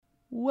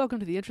Welcome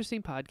to the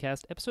Interesting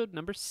Podcast, episode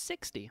number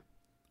 60.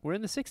 We're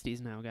in the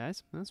 60s now,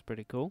 guys. That's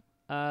pretty cool.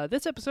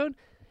 This episode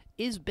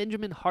is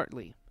Benjamin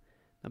Hartley.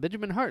 Now,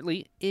 Benjamin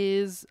Hartley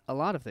is a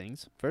lot of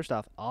things. First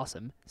off,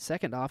 awesome.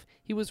 Second off,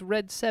 he was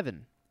Red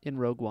 7 in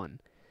Rogue One.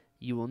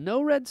 You will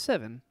know Red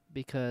 7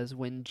 because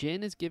when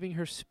Jyn is giving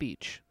her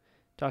speech,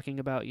 talking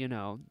about,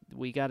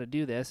 we got to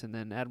do this, and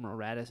then Admiral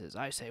Raddus says,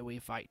 I say we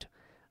fight.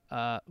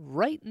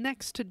 Right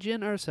next to Jyn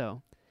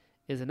Erso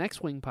is an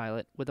X-Wing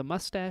pilot with a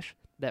mustache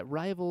that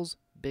rivals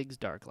Biggs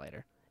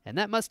Darklighter. And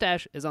that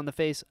mustache is on the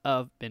face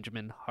of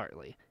Benjamin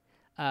Hartley,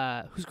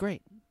 who's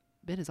great.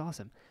 Ben is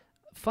awesome.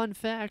 Fun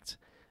fact,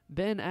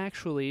 Ben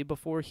actually,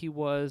 before he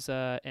was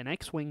an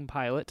X-Wing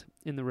pilot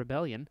in the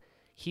Rebellion,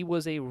 he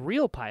was a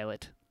real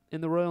pilot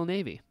in the Royal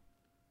Navy.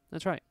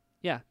 That's right.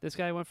 Yeah, this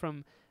guy went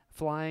from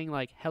flying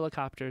like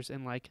helicopters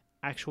and like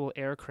actual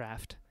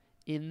aircraft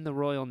in the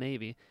Royal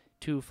Navy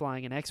to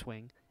flying an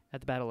X-Wing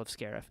at the Battle of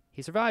Scarif.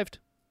 He survived.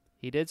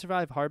 He did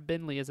survive. Harb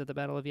Bentley is at the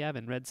Battle of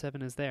Yavin. Red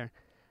 7 is there.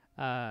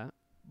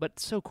 But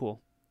so cool.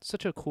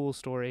 Such a cool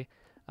story.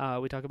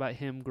 We talk about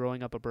him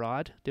growing up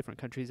abroad, different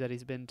countries that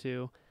he's been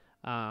to,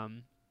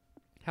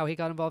 how he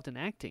got involved in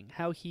acting,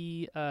 how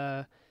he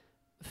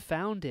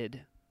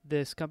founded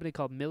this company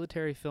called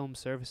Military Film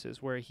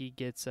Services, where he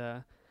gets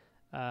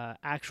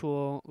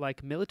actual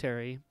like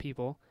military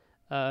people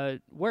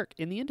work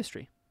in the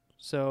industry.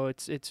 So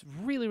it's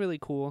really, really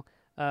cool.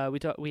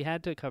 We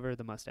had to cover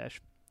the mustache.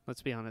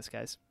 Let's be honest,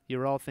 guys. You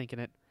were all thinking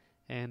it,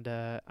 and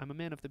I'm a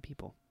man of the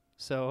people.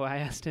 So I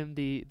asked him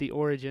the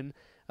origin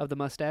of the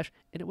mustache,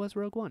 and it was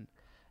Rogue One.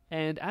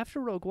 And after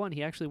Rogue One,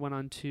 he actually went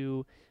on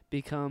to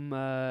become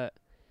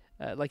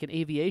like an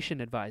aviation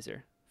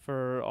advisor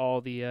for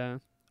all the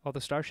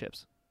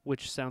starships,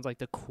 which sounds like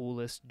the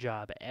coolest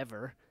job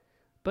ever.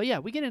 But yeah,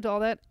 we get into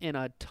all that and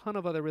a ton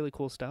of other really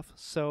cool stuff.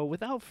 So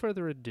without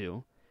further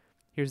ado,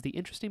 here's the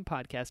Interesting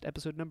Podcast,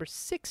 episode number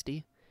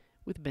 60,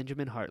 with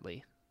Benjamin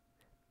Hartley.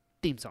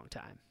 Theme song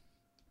time.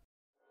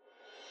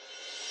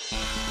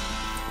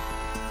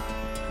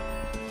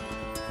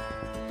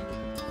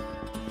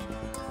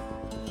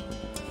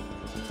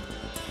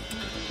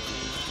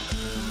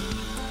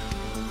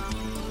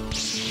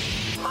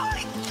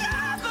 My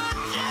cabbages!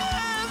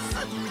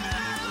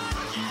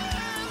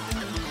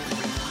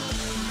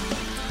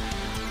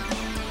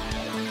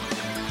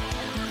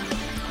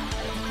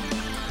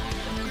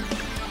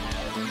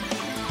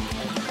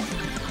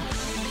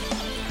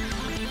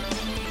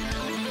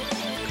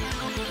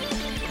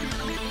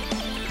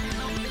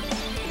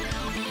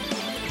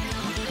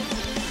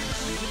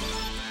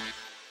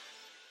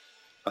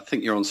 I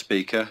think you're on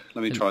speaker.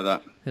 Let me try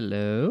that.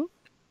 Hello?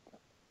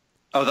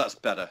 Oh, that's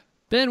better.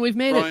 Ben, we've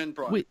made it.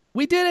 Brian.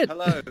 We did it.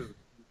 Hello.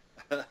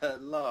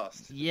 At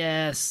last.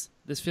 Yes.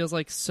 This feels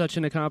like such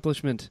an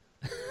accomplishment.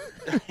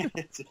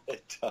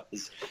 It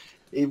does.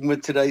 Even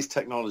with today's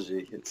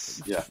technology,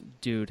 it's, yeah.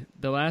 Dude,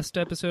 the last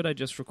episode I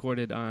just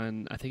recorded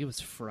on, I think it was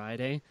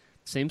Friday,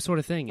 same sort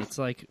of thing. It's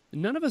like,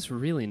 none of us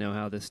really know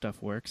how this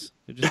stuff works.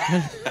 We're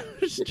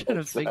just trying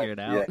to figure it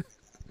out.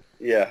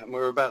 Yeah, and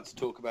we're about to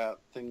talk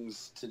about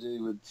things to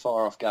do with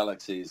far-off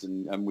galaxies,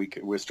 and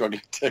we're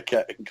struggling to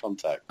get in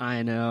contact.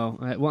 I know.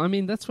 Well, I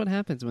mean, that's what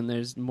happens when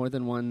there's more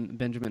than one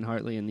Benjamin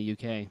Hartley in the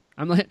UK.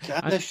 I'm like,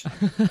 I was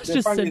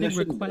just sending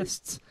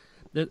requests.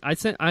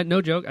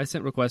 No joke, I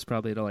sent requests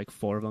probably to like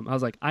 4 of them. I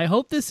was like, I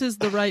hope this is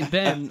the right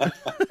Ben.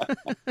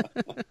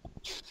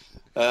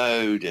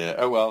 Oh dear.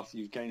 Oh well,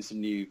 you've gained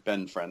some new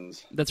Ben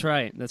friends. That's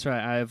right.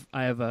 I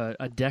have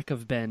a deck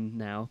of Ben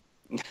now.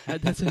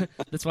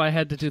 That's why I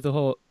had to do the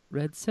whole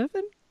Red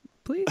 7,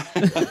 please.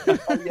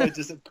 Yeah,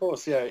 just of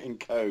course, yeah, in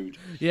code.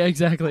 Yeah,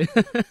 exactly.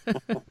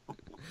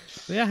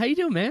 Yeah, how you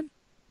doing, man?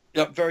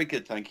 Yeah, very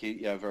good, thank you.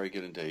 Yeah, very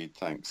good indeed.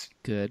 Thanks.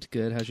 Good.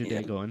 How's your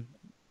day going?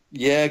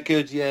 Yeah,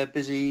 good. Yeah,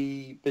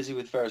 busy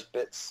with various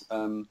bits.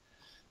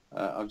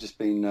 I've just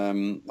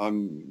been.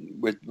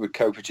 We're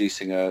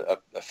co-producing a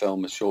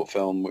film, a short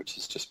film, which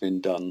has just been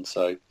done.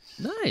 So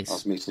nice. I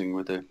was meeting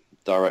with the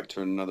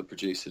director and another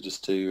producer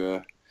just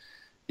to,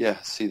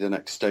 see the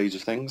next stage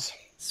of things.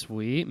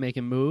 Sweet,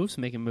 making moves.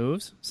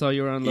 So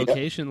you were on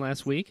location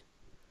last week.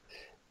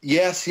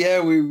 Yes, yeah,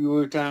 we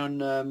were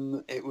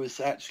down. It was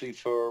actually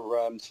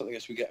for something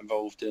else we get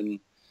involved in.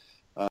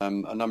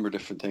 A number of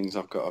different things.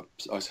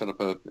 I set up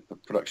a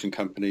production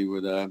company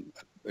with a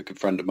good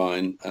friend of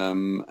mine,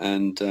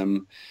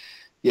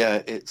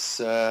 it's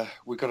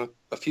we've got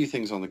a few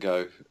things on the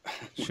go.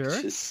 Sure,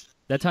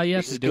 that's how you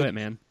have to do it,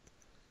 man.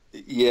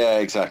 Yeah,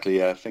 exactly.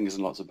 Yeah, fingers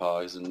and lots of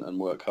pies and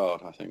work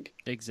hard, I think.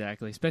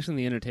 Exactly, especially in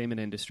the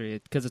entertainment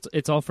industry, because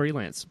it's all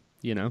freelance.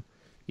 You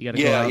got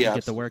to go out and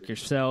get the work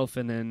yourself,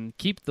 and then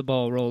keep the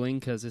ball rolling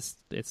because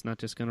it's not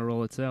just going to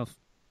roll itself.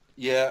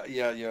 Yeah,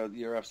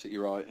 you're absolutely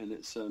right, and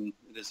it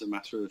is a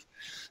matter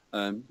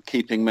of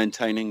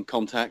maintaining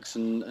contacts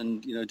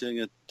and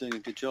doing a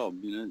good job.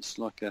 It's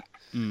like a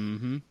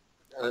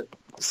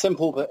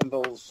simple but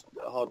involves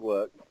hard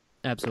work.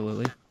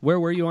 Absolutely. Where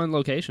were you on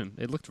location?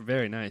 It looked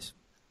very nice.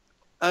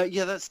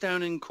 Yeah, that's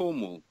down in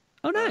Cornwall.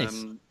 Oh,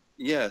 nice.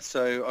 Yeah,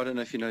 so I don't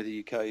know if you know the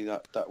UK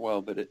that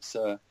well, but it's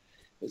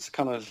it's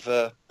kind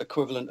of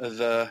equivalent of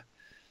a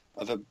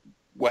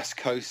west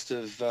coast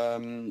of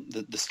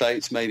the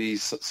States, maybe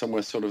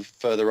somewhere sort of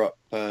further up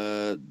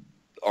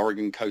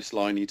Oregon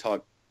coastline-y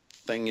type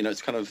thing.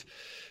 It's kind of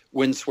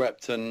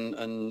windswept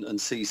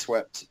and sea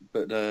swept,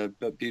 but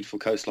beautiful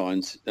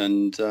coastlines,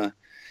 and a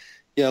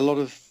lot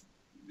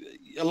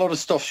of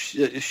stuff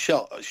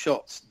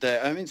shots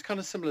there. I mean, it's kind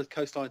of similar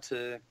coastline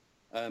to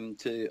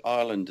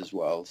Ireland as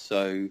well.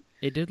 So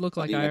it did look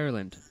like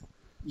Ireland.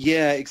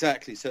 Yeah,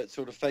 exactly. So it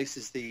sort of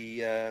faces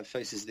the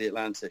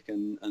Atlantic,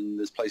 and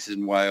there's places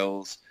in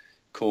Wales,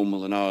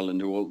 Cornwall, and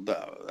Ireland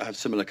that have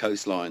similar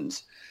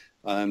coastlines.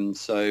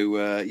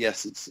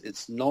 Yes,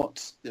 it's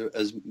not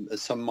as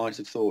some might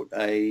have thought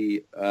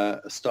a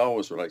Star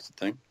Wars related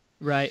thing.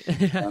 Right.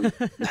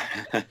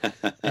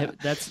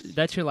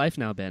 That's your life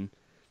now, Ben.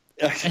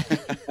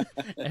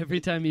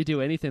 Every time you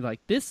do anything like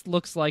this,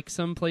 looks like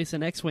someplace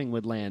an X-wing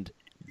would land.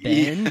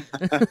 Ben.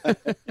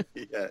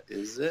 Yeah,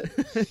 is it?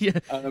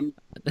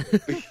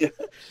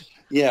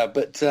 Yeah.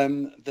 But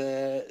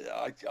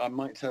I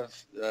might have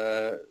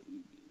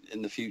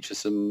in the future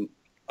some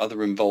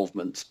other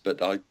involvements,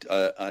 but I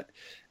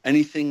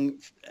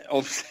anything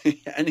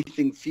obviously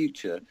anything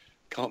future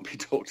can't be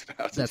talked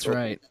about. That's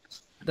right.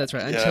 That's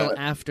right. Until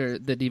after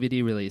the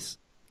DVD release.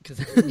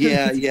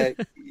 Yeah.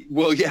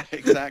 Well, yeah,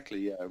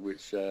 exactly. Yeah,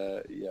 which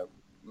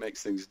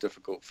makes things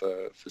difficult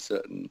for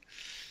certain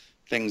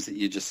things that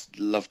you just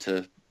love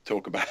to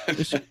talk about.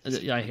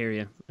 I hear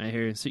you.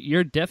 So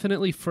you're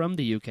definitely from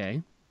the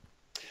UK.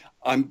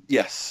 I'm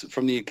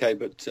from the UK,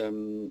 but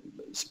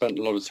spent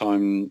a lot of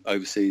time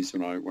overseas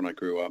when I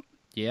grew up.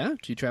 Yeah,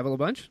 did you travel a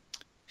bunch?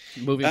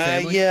 Moving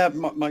family? Yeah,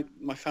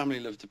 my family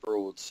lived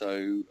abroad,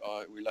 so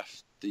we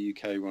left the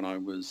UK when I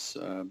was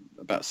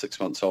about 6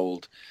 months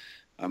old,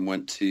 and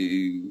went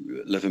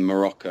to live in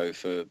Morocco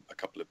for a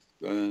couple of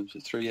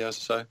 3 years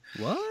or so.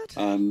 What?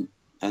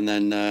 And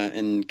then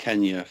in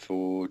Kenya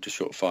for just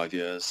short of 5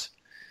 years.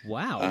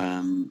 Wow.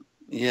 And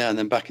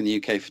then back in the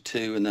UK for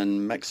 2, and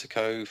then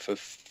Mexico for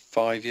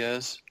 5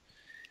 years.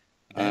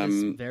 That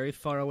is very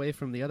far away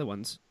from the other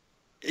ones.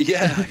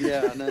 Yeah,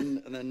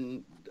 and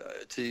then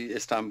to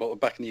Istanbul,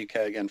 back in the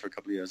UK again for a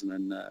couple of years, and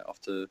then off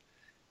to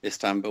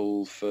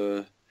Istanbul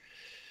for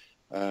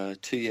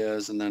 2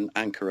 years, and then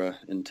Ankara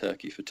in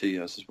Turkey for 2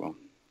 years as well.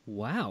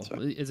 Wow. So,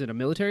 is it a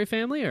military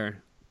family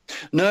or?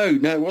 No,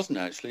 it wasn't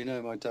actually.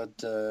 No, my dad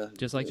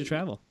just liked to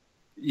travel.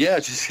 Yeah,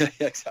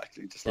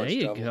 exactly. Just there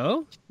you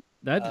go.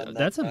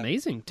 That's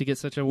amazing to get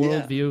such a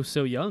worldview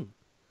so young.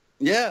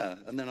 Yeah,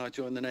 and then I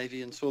joined the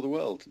Navy and saw the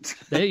world.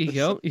 There you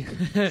go.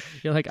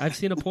 You're like, I've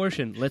seen a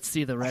portion. Let's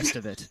see the rest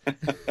of it.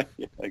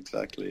 Yeah,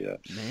 exactly. Yeah.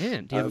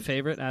 Man, do you have a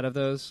favorite out of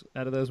those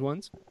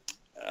ones?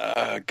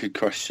 Good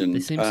question. They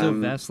seem so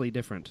vastly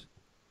different.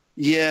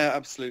 Yeah,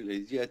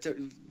 absolutely.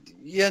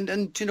 Yeah,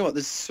 and do you know what?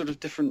 There's sort of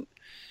different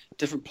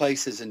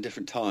places and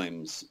different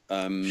times.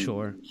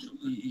 Sure.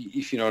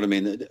 If you know what I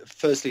mean.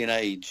 Firstly, in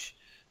age,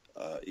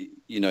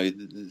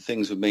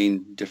 things would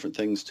mean different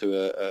things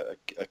to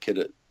a kid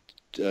at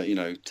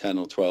 10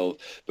 or 12,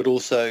 but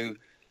also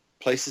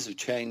places have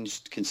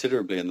changed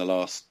considerably in the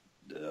last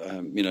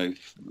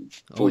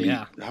 40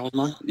 how old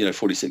am I?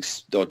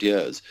 46 odd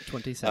years.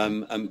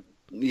 27. And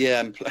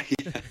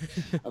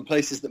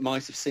places that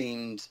might have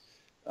seemed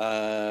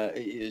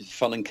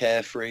fun and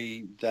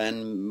carefree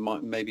then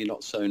maybe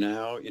not so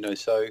now,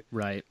 so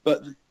right.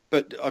 But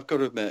I've got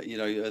to admit,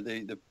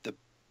 the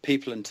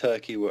people in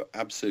Turkey were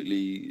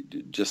absolutely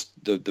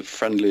just the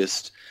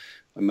friendliest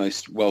and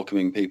most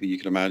welcoming people you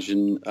can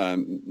imagine.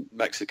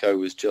 Mexico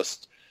was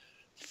just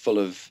full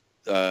of,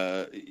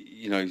 as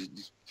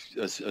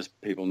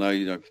people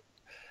know,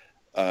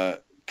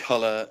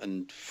 color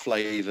and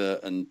flavor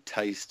and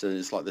taste. And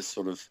it's like this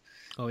sort of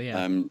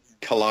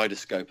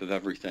kaleidoscope of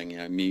everything,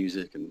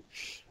 music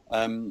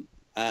and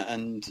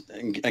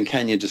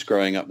Kenya. Just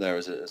growing up there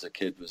as a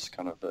kid was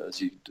kind of,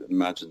 as you'd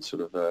imagine,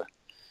 sort of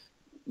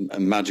a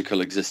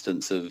magical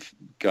existence of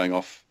going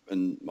off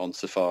and on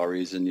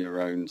safaris in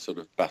your own sort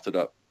of battered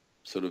up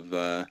sort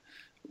of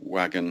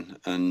wagon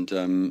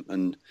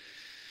and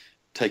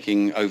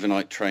taking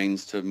overnight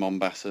trains to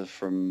Mombasa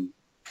from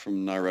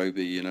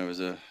Nairobi, as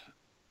a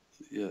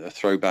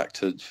throwback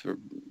to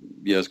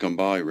years gone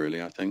by,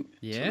 really, I think.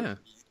 Yeah. Sort of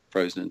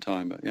frozen in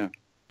time, but yeah.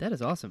 That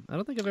is awesome. I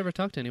don't think I've ever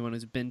talked to anyone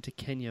who's been to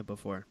Kenya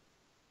before.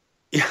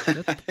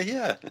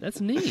 Yeah.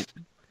 That's neat.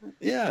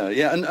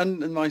 Yeah,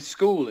 and my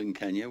school in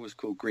Kenya was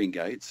called Green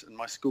Gates, and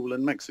my school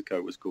in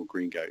Mexico was called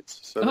Green Gates.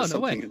 So there's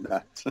something in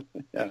that.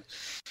 Yeah,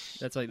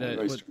 that's like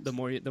the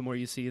more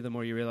you see, the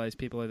more you realize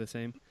people are the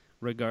same,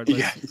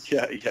 regardless.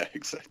 Yeah,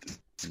 exactly.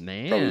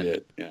 Man, probably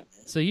it. Yeah.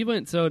 So you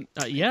went. I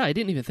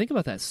didn't even think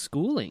about that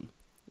schooling.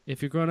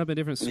 If you're growing up in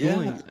different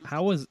schooling,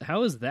 how is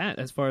that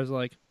as far as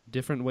like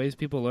different ways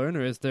people learn,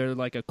 or is there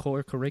like a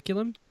core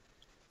curriculum?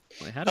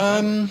 Like, how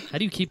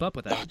do you keep up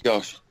with that? Oh,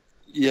 gosh,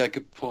 yeah,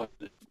 good point.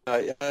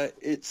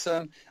 It's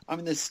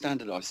there's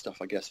standardized stuff,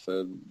 I guess,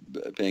 for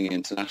being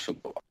international.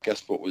 But I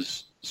guess what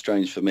was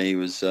strange for me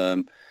was,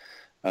 kind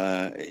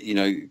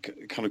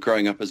of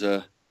growing up as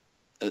a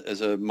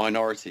as a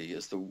minority,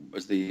 as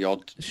the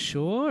odd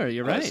Sure,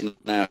 you're right. person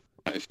now,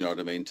 if you know what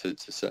I mean, to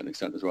a certain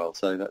extent as well.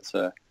 So that's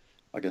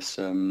I guess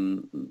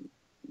that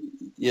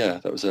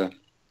was a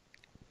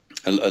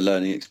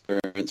learning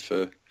experience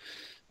for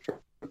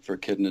a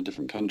kid in a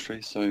different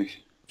country. So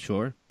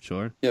Sure.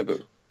 yeah,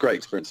 but great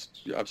experience.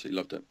 Absolutely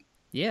loved it.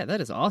 Yeah, that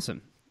is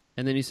awesome.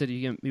 And then you said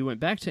you went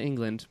back to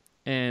England,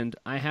 and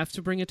I have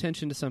to bring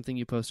attention to something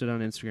you posted on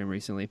Instagram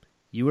recently.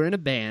 You were in a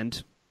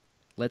band.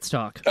 Let's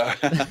talk.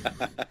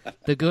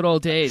 The good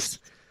old days.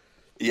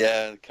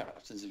 Yeah, the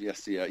Captains of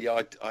Yesteryear.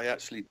 Yeah, I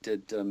actually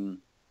did.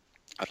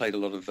 I played a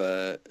lot of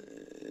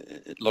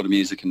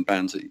music in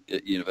bands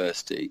at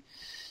university.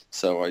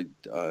 So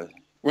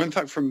well, in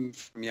fact, from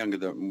younger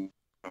than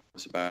I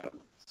was about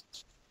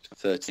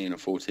 13 or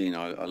 14,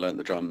 I learned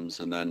the drums,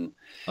 and then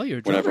you're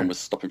a drummer. when everyone was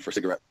stopping for a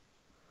cigarette.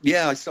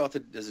 Yeah, I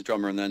started as a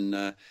drummer, and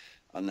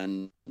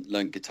then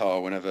learned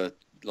guitar whenever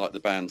like the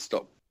band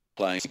stopped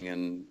playing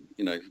and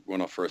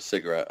went off for a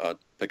cigarette. I'd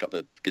pick up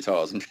the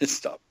guitars and just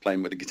start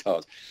playing with the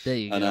guitars. There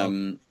you go.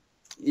 And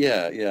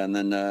and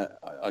then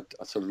I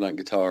sort of learned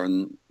guitar,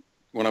 and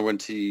when I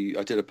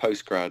did a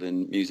postgrad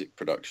in music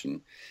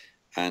production,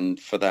 and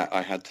for that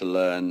I had to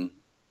learn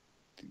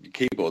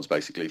keyboards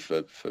basically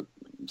for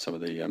some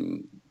of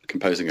the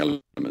composing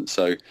elements.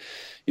 So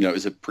it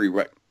was a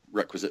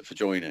prerequisite for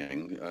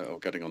joining or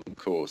getting on the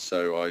course.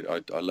 So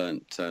I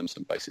learned some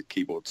basic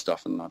keyboard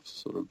stuff, and I've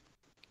sort of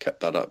kept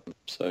that up.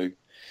 So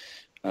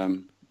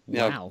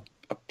wow,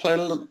 I play a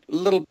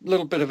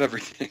little bit of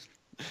everything.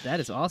 That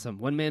is awesome.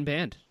 One man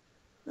band.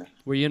 Yeah.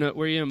 Were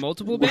you in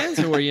multiple bands,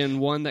 or were you in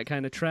one that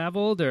kind of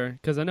traveled? Or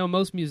because I know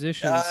most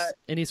musicians,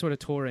 any sort of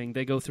touring,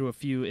 they go through a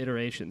few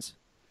iterations.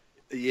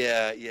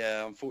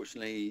 Yeah.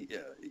 Unfortunately,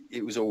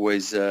 it was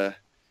always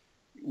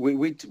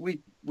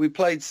we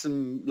played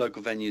some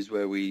local venues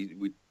where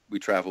we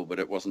traveled, but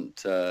it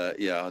wasn't.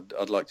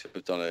 I'd like to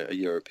have done a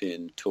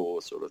European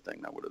tour sort of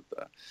thing.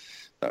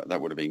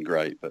 That would have been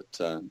great. But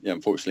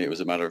unfortunately, it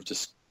was a matter of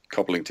just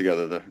cobbling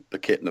together the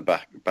kit in the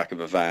back of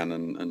a van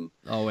and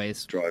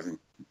always driving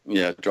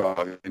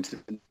into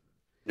the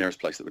nearest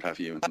place that would have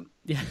you, and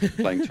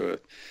playing to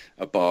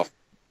a bar.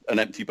 An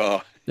empty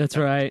bar. That's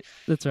right.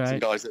 Some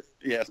guys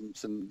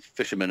some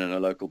fishermen in a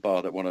local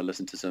bar that want to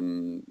listen to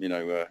some,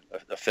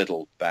 a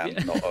fiddle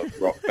band, not a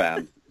rock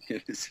band.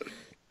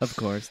 Of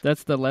course.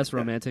 That's the less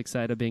romantic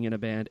side of being in a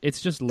band.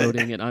 It's just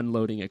loading and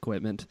unloading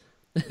equipment.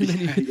 And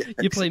then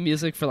you play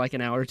music for like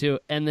an hour or two,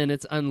 and then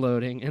it's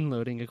unloading and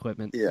loading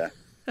equipment. Yeah.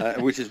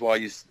 Which is why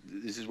you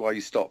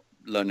stop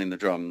learning the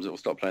drums, or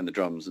stop playing the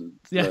drums and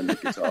learn the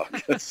guitar.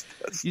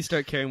 You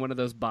start carrying one of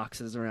those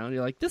boxes around.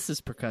 You're like, this is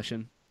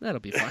percussion. That'll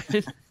be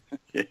fine.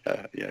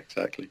 Yeah,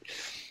 exactly.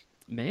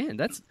 Man,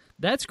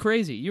 that's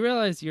crazy. You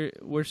realize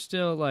we're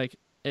still like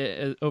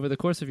over the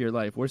course of your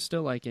life, we're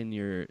still like in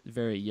your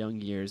very young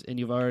years, and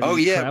you've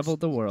already traveled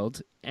the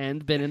world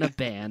and been in a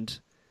band.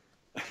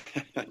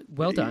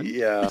 Well done.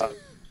 Yeah.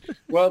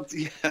 Well,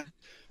 yeah.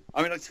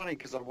 I mean, it's funny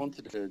because I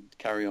wanted to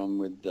carry on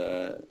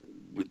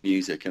with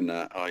music, and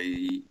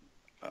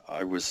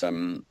I was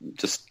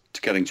just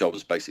getting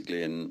jobs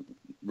basically in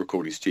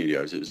recording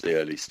studios. It was the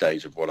early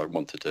stage of what I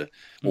wanted to,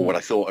 or what I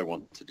thought I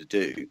wanted to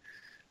do.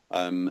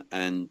 And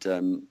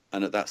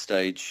at that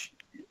stage,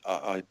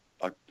 I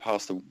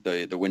passed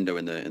the window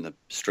in the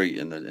street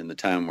in the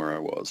town where I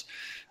was,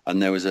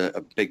 and there was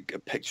a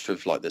picture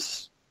of like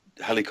this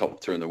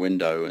helicopter in the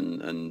window,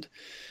 and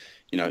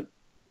it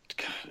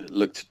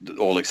looked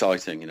all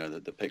exciting,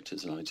 the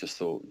pictures, and I just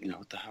thought,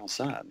 what the hell's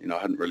that? I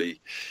hadn't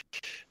really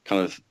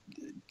kind of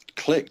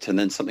clicked, and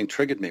then something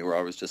triggered me where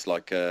I was just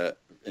like,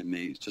 in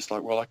me, it's just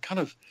like, well,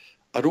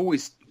 I'd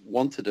always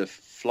wanted to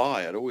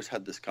fly. I'd always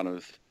had this kind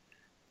of,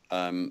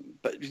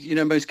 but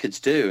most kids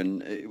do,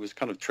 and it was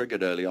kind of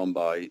triggered early on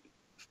by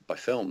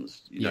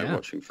films,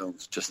 watching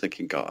films, just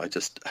thinking, God, I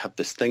just have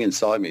this thing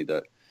inside me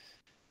that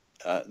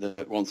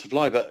wants to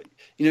fly. But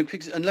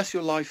because unless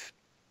your life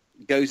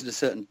goes in a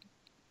certain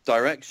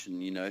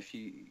direction, if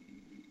you,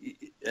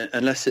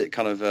 unless it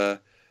kind of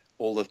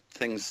all the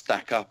things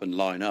stack up and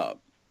line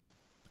up,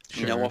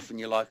 sure. Often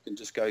your life can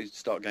just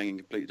start going in a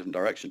completely different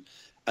direction.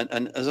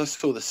 And as I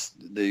saw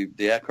the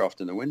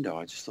aircraft in the window,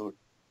 I just thought,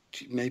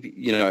 maybe,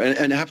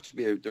 and it happened to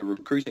be a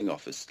recruiting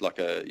office, like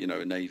a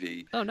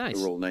Navy, nice.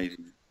 a Royal Navy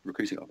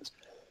recruiting office.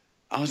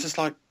 I was just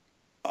like,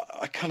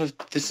 I kind of,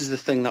 this is the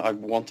thing that I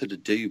wanted to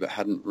do, but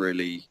hadn't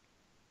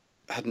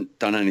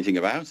done anything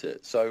about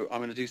it. So I'm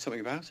going to do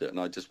something about it. And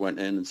I just went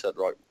in and said,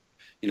 right,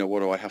 what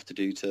do I have to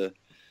do to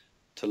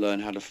learn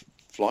how to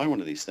fly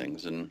one of these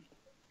things? And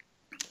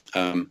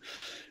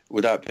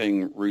without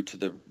being rude to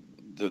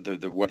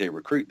the way they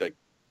recruit,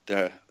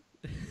 their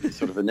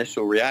sort of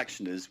initial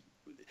reaction is,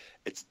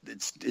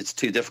 it's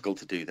too difficult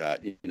to do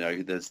that.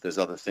 There's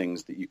other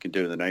things that you can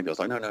do in the Navy. I was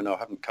like, no, I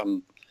haven't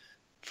come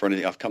for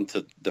anything. I've come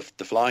to the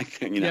flying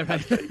thing. Yeah,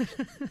 right.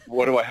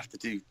 What do I have to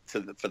do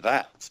for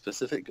that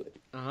specifically?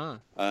 Uh-huh.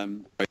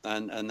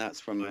 And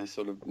that's when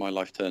my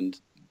life turned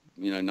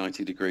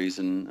 90 degrees,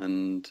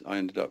 and I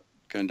ended up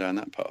going down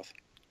that path.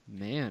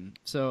 Man,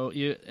 so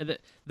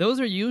those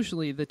are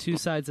usually the two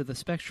sides of the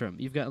spectrum.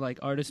 You've got like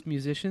artist,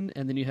 musician,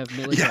 and then you have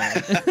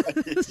military.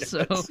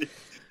 So,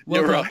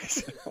 you're well,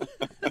 right.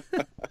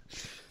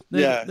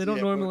 they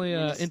don't normally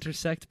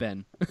intersect,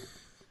 Ben.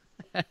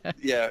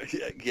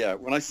 yeah.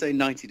 When I say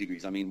 90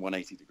 degrees, I mean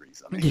 180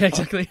 degrees. I mean, Yeah,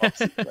 exactly.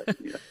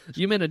 Yeah.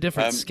 You meant a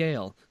different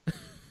scale.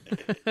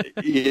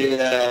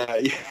 yeah,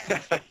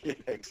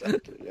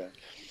 exactly. Yeah,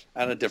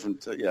 and a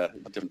different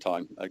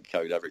time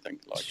code, everything.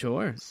 Like,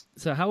 Sure.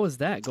 So how was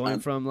that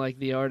going from like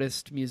the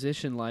artist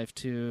musician life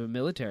to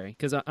military?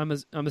 Because I'm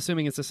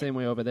assuming it's the same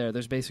way over there.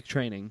 There's basic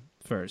training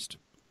first.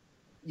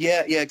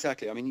 Yeah,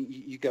 exactly. I mean,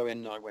 you go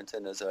in. I went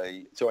in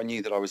so I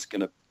knew that I was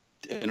going to.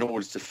 In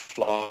order to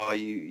fly,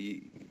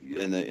 you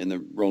in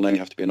the Royal Navy, you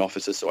have to be an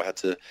officer. So I had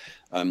to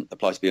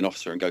apply to be an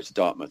officer and go to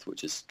Dartmouth,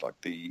 which is like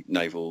the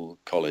naval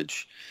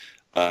college.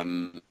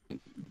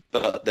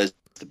 But there's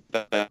the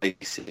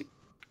basic,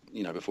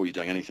 before you're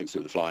doing anything to do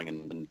with the flying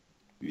and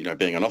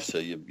being an officer,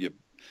 you're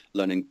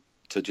learning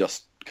to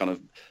just kind of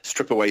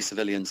strip away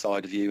civilian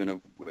side of you in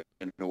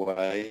a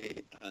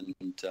way,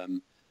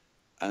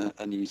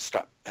 and you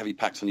strap heavy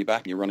packs on your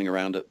back and you're running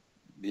around at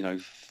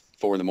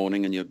 4 a.m.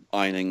 and you're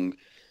ironing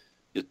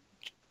your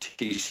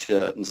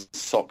t-shirt and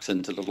socks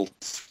into little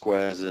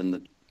squares in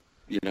the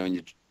in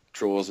your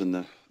drawers in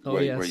the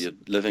where you're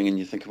living, and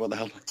you think, what the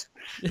hell am I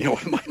doing?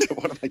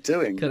 What am I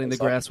doing? Cutting the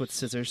grass with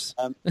scissors.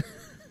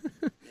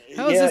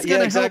 How is this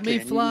going to help me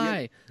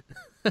fly?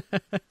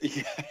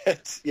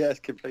 Yes,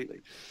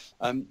 completely.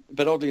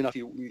 But oddly enough,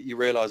 you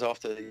realise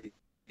after the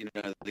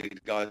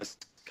guys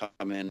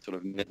come in sort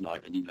of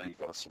midnight, and you've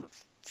got a sort of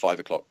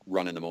 5 o'clock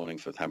run in the morning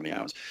for how many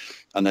hours,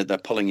 and they're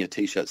pulling your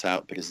t-shirts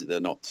out because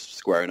they're not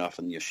square enough,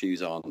 and your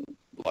shoes aren't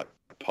like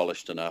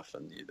polished enough,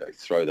 and they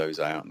throw those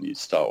out, and you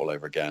start all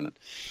over again. Of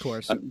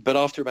course. But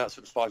after about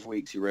sort of 5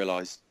 weeks, you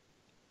realise,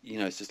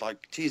 it's just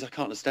like, geez, I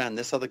can't understand.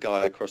 This other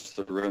guy across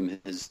the room,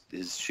 his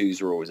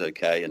shoes are always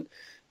okay,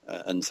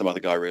 and some other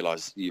guy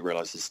you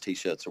realise his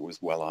t-shirts are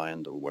always well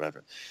ironed or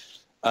whatever.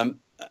 And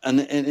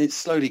it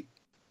slowly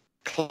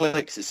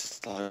clicks. It's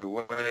just like,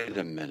 wait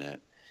a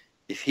minute.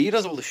 If he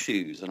does all the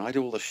shoes and I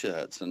do all the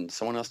shirts and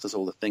someone else does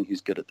all the thing who's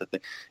good at the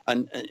thing,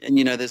 and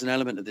there's an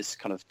element of this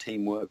kind of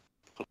teamwork,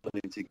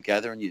 pulling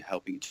together, and you're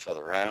helping each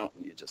other out,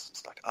 and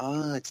it's like,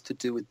 it's to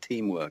do with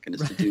teamwork, and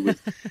it's to do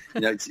with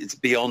it's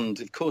beyond.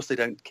 Of course, they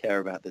don't care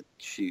about the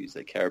shoes;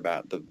 they care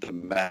about the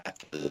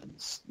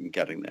methods in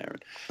getting there.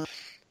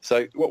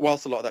 So,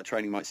 whilst a lot of that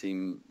training might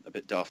seem a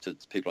bit daft to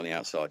people on the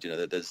outside,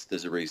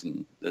 there's a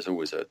reason. There's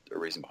always a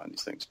reason behind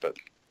these things. But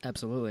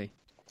absolutely.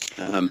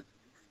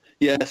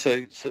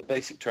 So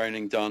basic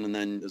training done, and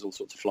then there's all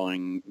sorts of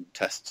flying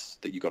tests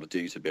that you've got to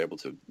do to be able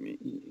to,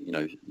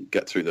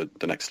 get through the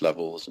next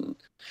levels, and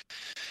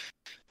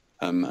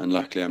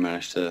luckily I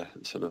managed to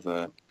sort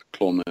of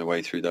claw my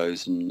way through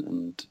those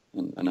and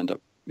end up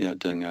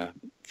doing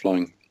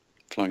flying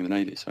in the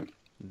Navy. So,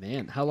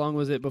 man, how long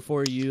was it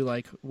before you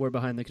were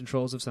behind the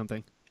controls of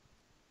something?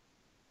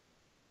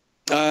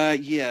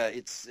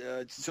 It's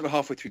sort of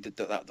halfway through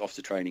that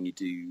officer training.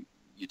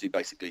 You do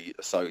basically,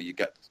 so you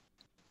get.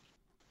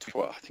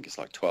 I think it's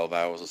like 12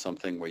 hours or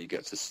something where you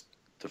get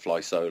to fly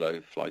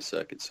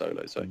circuit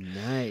solo. So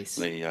nice.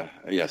 It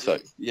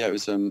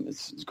was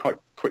it's quite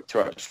quick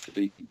to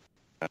actually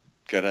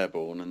get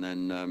airborne, and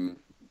then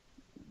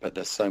but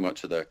there's so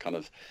much of the kind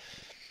of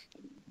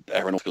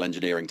aeronautical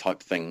engineering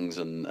type things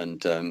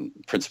and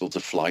principles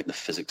of flight, the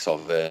physics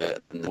of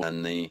it, and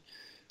then the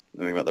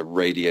thing about the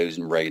radios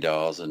and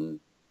radars and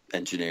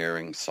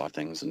engineering side of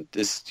things, and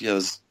there's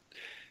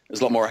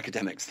a lot more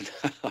academics than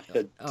I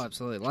had. Oh,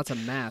 absolutely. Lots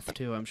of math,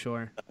 too, I'm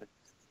sure.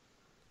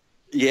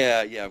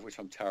 Yeah, which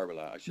I'm terrible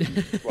at.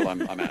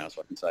 I'm out,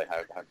 so I can say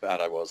how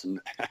bad I was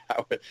and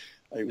how it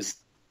was,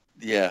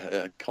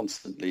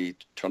 constantly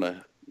trying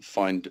to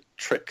find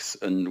tricks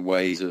and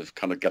ways of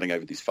kind of getting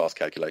over these fast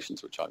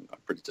calculations, which I'm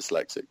pretty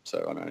dyslexic,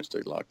 so I managed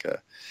to,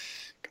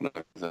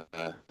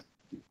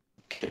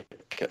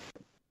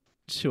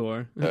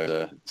 Sure.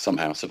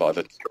 Somehow survive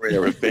a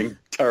career of being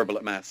terrible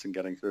at maths and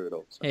getting through it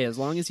all. So. Hey, as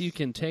long as you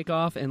can take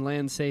off and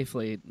land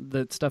safely,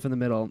 the stuff in the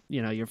middle,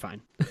 you're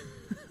fine.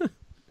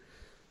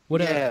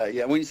 When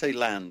you say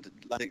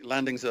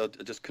landings are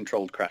just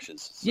controlled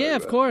crashes. So, yeah,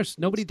 of course.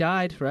 Nobody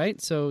died,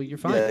 right? So you're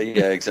fine.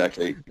 Yeah,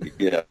 exactly.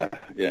 Yeah.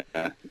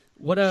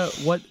 What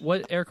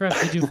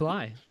aircraft did you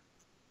fly?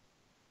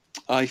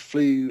 I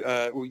flew.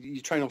 You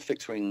train on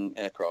fixed-wing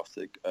aircraft,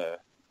 the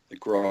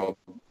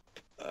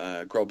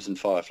Grobs and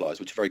Fireflies,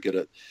 which are very good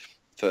at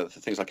for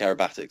things like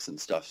aerobatics and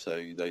stuff. So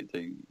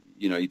they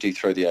you do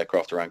throw the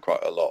aircraft around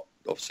quite a lot,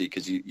 obviously,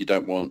 because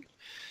you're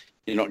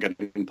not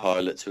getting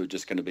pilots who are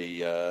just going to be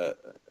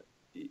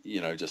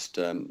just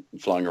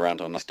flying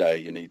around on a nice day.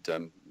 You need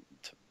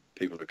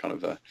people who are kind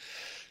of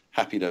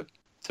happy to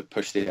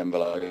push the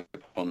envelope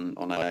on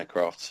an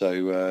aircraft.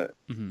 So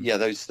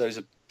those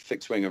are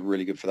fixed wing are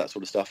really good for that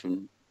sort of stuff,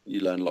 and you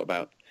learn a lot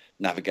about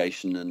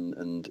navigation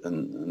and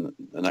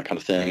that kind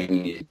of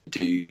thing. You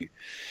do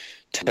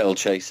tail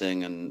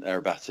chasing and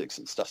aerobatics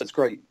and stuff. So it's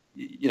great,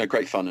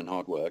 great fun and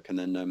hard work. And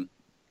then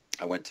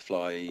I went to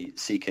fly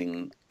Sea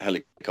King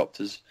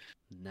helicopters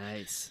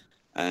Nice.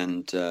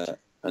 and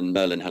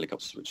Merlin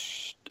helicopters,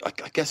 which I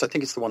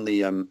think it's the one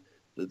the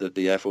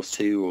Air Force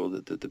Two or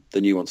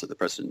the new ones that the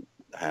president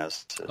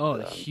has. Oh,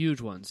 the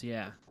huge ones,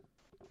 yeah.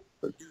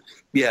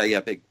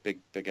 Yeah, big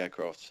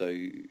aircraft. So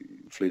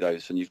flew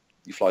those, and you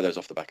fly those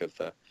off the back of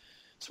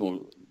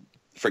small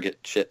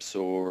frigate ships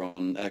or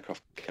on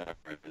aircraft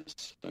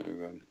carriers.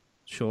 So,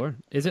 Sure.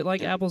 Is it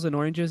like apples and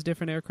oranges,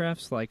 different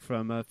aircrafts, like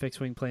from a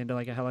fixed-wing plane to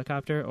like a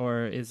helicopter,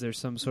 or is there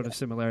some sort of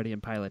similarity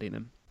in piloting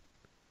them?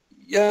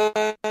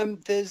 Yeah,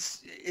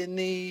 there's in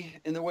the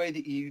way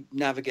that you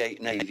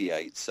navigate and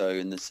aviate. So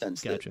in the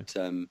sense Gotcha.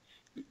 that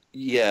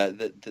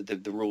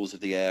the rules of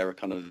the air are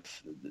kind of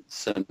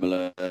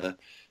similar.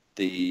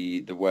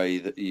 The way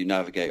that you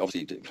navigate,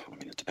 obviously,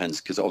 it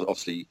depends because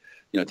obviously,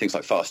 things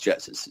like fast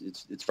jets,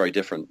 it's very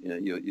different.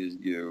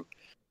 You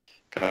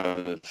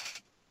kind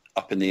of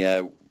up in the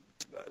air,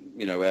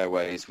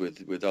 airways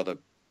with other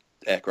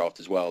aircraft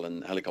as well,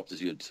 and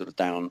helicopters you're sort of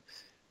down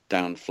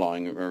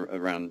flying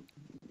around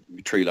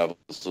tree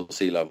levels or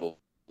sea level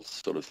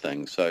sort of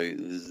thing. So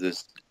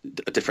there's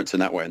a difference in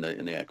that way in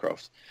the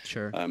aircraft.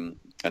 Sure. And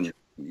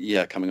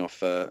yeah, coming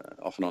off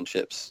and on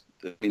ships.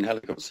 I mean,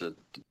 helicopters are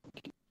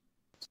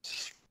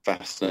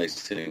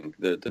fascinating.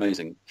 They're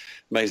amazing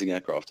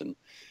aircraft, and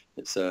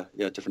it's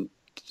different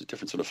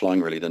sort of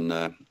flying really than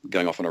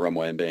going off on a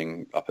runway and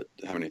being up at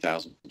how many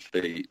thousand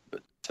feet.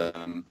 But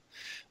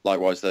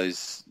likewise,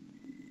 those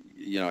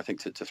I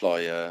think to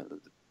fly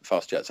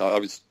fast jets. I'm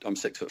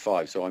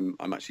 6'5", so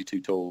I'm actually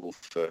too tall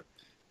for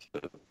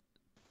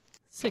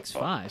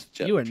 6'5".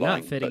 jet You are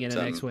flying, not fitting but, in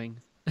an X-wing.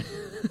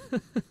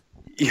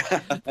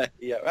 yeah.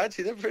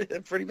 Actually,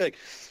 they're pretty big.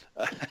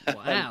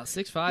 Wow,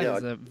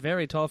 6'5" is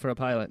very tall for a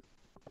pilot.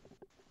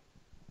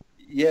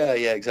 Yeah,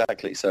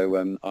 exactly.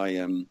 So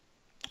I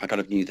kind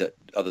of knew that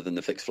other than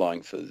the fixed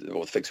flying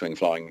or the fixed wing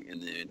flying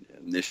in the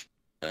initial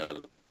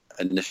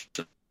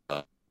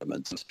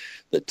elements,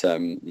 that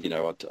I'd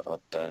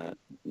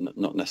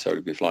not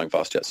necessarily be flying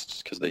fast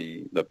jets because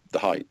the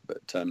height,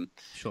 but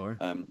Sure.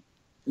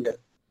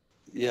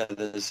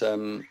 There's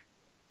kind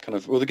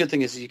of the good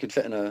thing is you can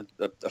fit in a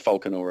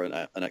Falcon or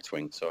an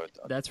X-wing. So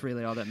That's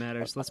really all that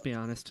matters. Let's be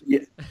honest.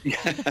 Yeah,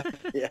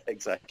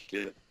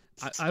 exactly.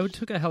 I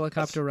took a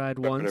helicopter ride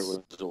once.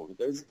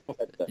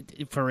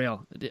 For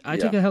real. I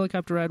took a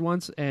helicopter ride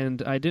once,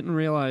 and I didn't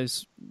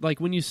realize,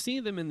 like, when you see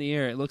them in the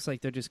air, it looks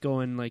like they're just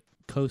going, like,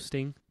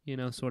 coasting,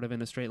 sort of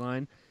in a straight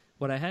line.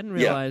 What I hadn't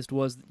realized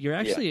was you're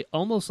actually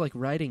almost, like,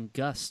 riding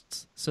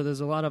gusts. So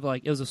there's a lot of,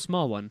 like, it was a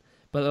small one,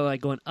 but they're, like,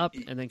 going up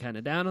and then kind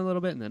of down a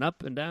little bit, and then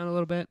up and down a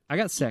little bit. I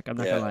got sick. I'm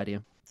not going to lie to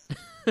you.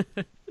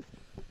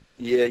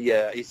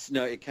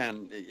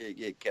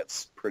 It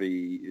gets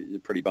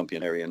pretty bumpy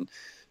in area,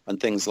 and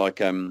things like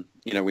when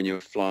you're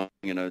flying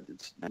in a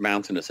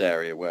mountainous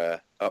area where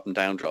up and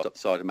down drops up the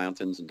side of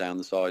mountains and down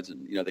the sides,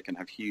 and they can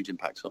have huge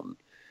impacts on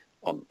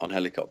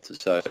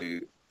helicopters. So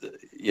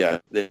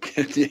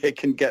it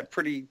can get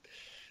pretty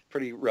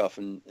rough,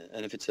 and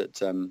if it's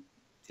at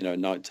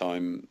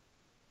nighttime,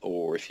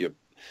 or if you're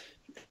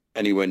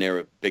anywhere near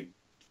a big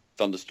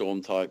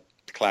thunderstorm type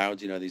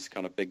clouds, these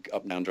kind of big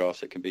up and down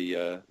drafts, it can be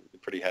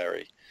pretty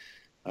hairy.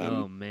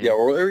 Oh man. Yeah,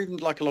 or even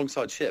like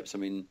alongside ships. I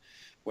mean,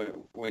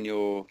 when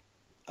you're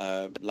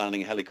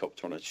landing a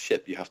helicopter on a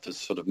ship, you have to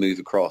sort of move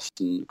across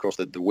the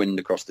wind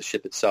across the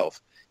ship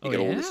itself. You get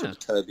all this sort of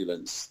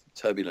turbulence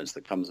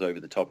that comes over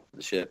the top of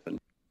the ship, and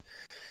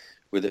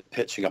with it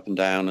pitching up and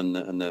down and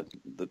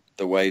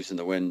the waves and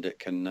the wind, it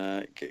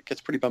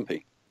gets pretty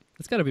bumpy.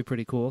 It's got to be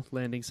pretty cool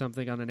landing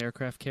something on an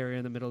aircraft carrier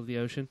in the middle of the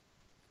ocean.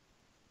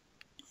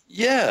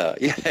 Yeah,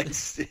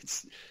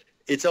 it's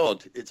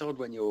odd. It's odd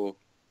when you're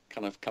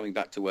kind of coming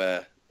back to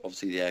where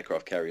obviously the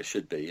aircraft carrier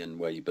should be and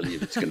where you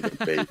believe it's going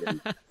to be.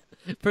 And,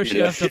 First,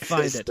 you have to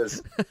find it.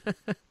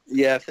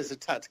 If there's a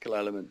tactical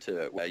element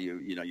to it where you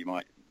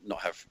might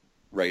not have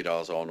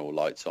radars on or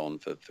lights on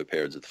for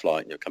periods of the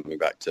flight, and you're coming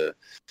back to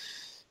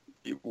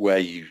where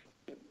you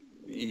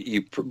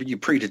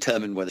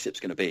predetermine where the ship's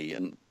going to be,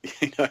 and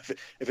if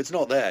it's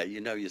not there,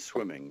 you're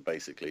swimming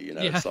basically.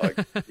 It's like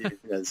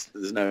there's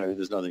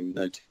nothing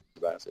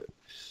about it.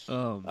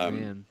 Oh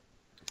man.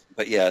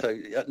 But yeah, so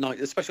at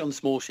night, especially on the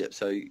small ships,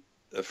 so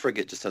a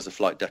frigate just has a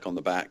flight deck on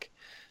the back,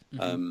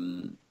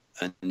 and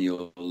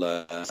you'll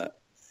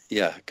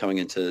coming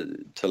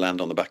into to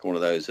land on the back of one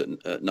of those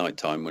at night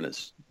time when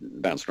it's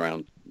bouncing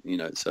around.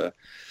 It's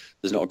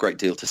there's not a great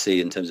deal to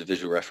see in terms of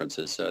visual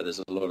references. So there's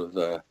a lot of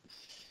the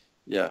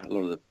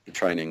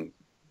training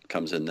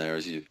comes in there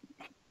as you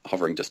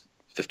hovering just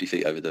 50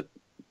 feet over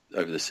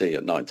the sea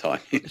at night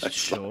time.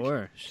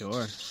 Sure.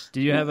 Do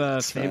you have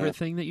a favorite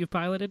thing that you've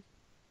piloted?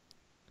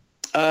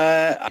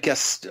 I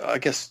guess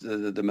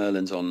the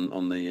Merlins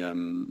on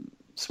the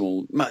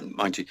small,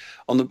 mind you,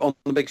 on the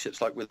big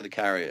ships like with the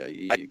carrier,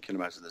 you can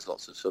imagine there's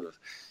lots of sort of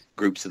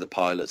groups of the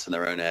pilots and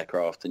their own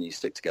aircraft, and you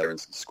stick together in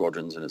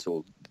squadrons, and it's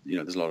all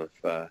there's a lot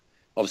of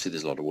obviously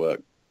there's a lot of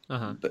work,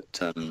 but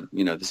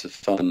there's a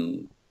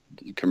fun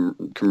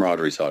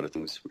camaraderie side of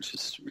things, which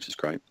is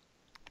great.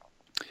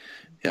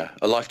 Yeah,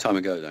 a lifetime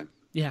ago, though.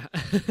 Yeah.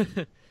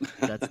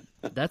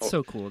 That's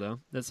so cool, though.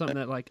 That's something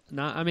that, like,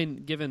 not, I mean,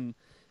 given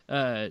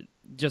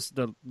just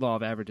the law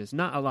of averages,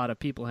 not a lot of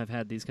people have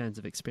had these kinds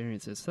of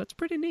experiences. So that's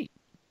pretty neat.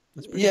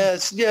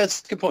 It's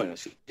a good point.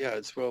 Actually. Yeah,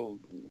 it's well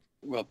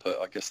put.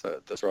 I guess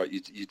that's right.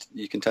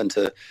 You can tend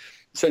to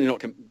certainly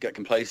not get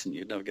complacent.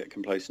 You'd never get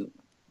complacent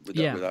with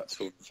that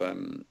sort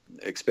of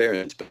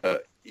experience.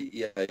 But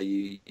yeah,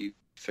 you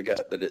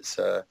forget that it's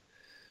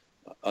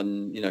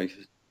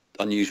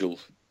unusual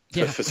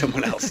for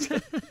someone else.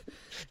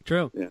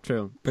 True.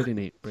 Pretty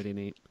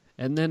neat.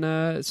 And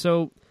then,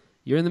 so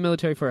you're in the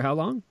military for how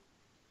long?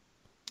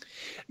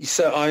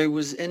 So I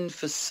was in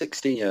for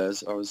 16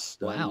 years. I was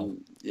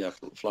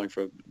flying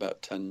for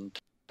about 10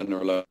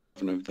 or 11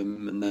 of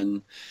them, and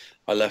then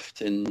I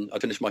left I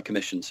finished my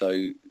commission, so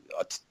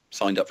I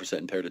signed up for a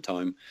certain period of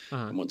time.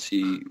 And once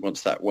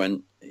that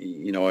went,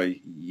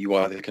 you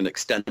either can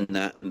extend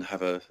that and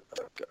have a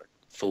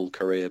full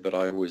career, but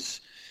I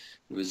was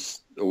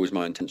always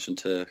my intention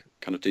to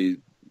kind of do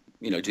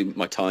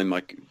my time,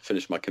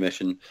 finish my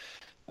commission,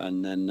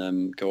 and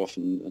then go off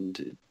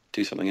and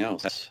do something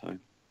else. So.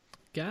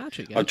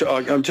 Gotcha.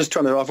 I'm just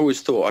trying to. I've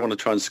always thought I want to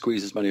try and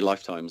squeeze as many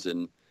lifetimes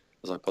in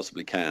as I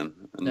possibly can.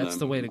 And, that's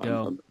the way to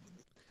go.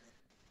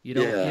 You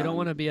don't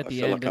want to be at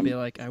the end and be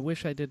like, I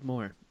wish I did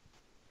more.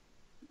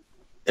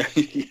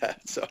 Yeah,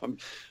 so I'm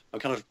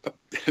kind of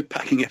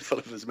packing it full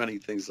of as many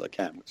things as I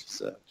can, which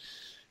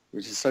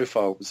is so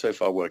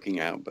far working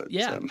out. But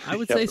yeah, I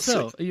would say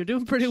so. You're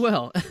doing pretty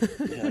well.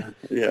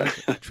 Yeah.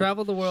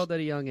 Traveled the world at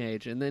a young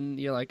age, and then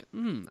you're like,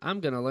 I'm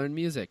gonna learn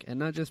music, and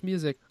not just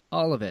music,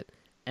 all of it.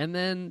 And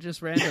then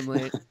just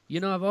randomly,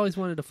 I've always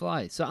wanted to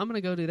fly, so I'm gonna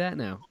go do that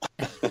now.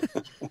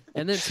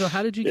 And then, so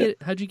how'd you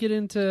get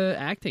into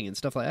acting and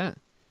stuff like that?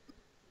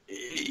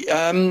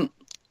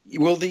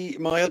 Well,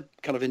 my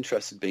kind of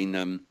interest had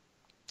been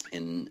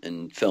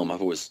in film.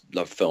 I've always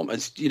loved film.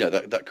 It's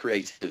that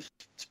creative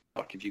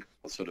spark. If you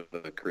got sort of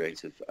a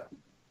creative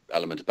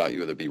element about you,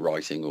 whether it be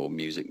writing or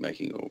music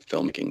making or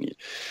filmmaking,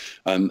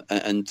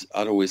 and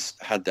I'd always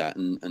had that.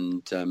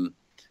 And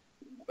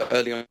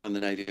early on in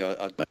the Navy,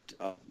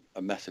 I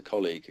met a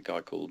colleague, a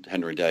guy called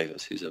Henry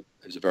Davis, who's a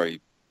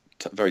very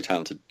very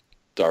talented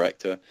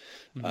director,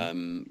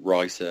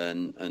 writer,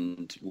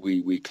 and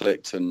we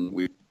clicked, and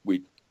we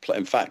play.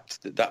 In fact,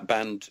 that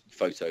band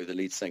photo, the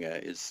lead singer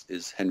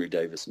is Henry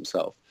Davis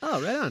himself. Oh,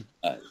 right on.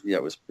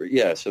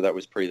 So that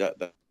was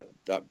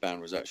that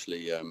band was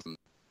actually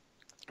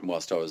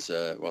whilst I was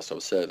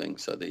serving.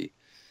 So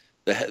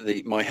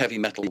my heavy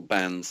metal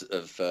bands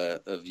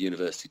of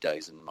university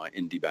days and my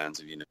indie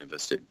bands of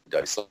university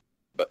days.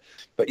 But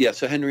yeah,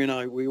 so Henry and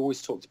I, we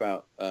always talked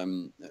about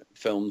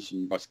films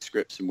and writing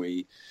scripts, and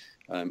we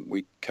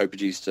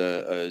co-produced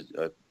a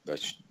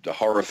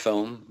horror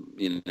film,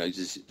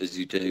 as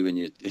you do in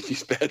your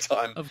spare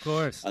time, of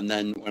course. And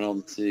then went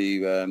on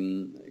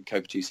to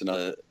co-produce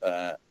another.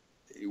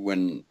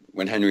 When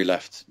Henry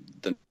left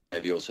the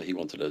Navy, also he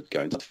wanted to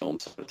go into film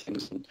sort of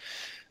things,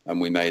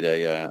 and we made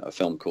a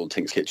film called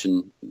Tink's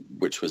Kitchen,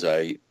 which was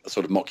a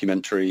sort of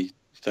mockumentary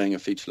thing, a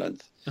feature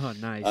length. Oh,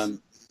 nice.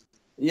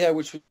 Yeah,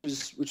 which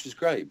was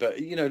great, but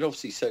it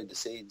obviously sowed the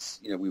seeds.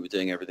 We were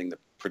doing everything, the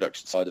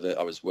production side of it.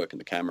 I was working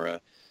the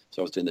camera,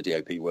 so I was doing the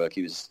DOP work.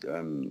 He was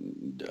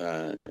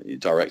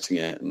directing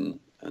it, and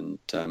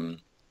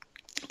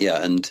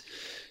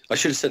I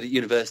should have said at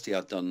university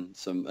I'd done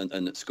some,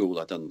 and at school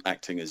I'd done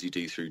acting as you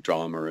do through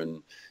drama,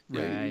 and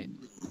right.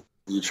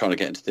 You're trying to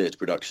get into theatre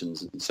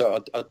productions, and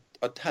so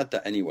I'd had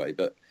that anyway.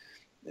 But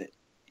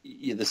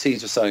the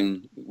seeds were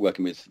sown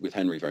working with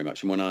Henry very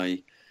much, and when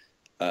I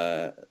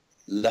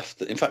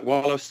left, in fact,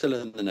 while I was still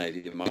in the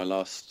Navy, in my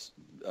last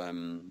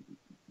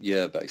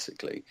year,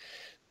 basically,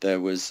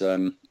 there was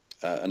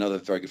another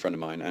very good friend of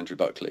mine, Andrew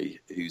Buckley,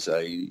 who's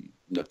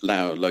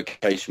now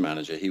location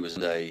manager. He was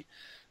a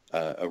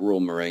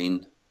Royal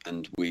Marine,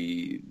 and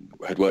we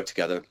had worked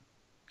together.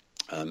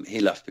 He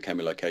left, became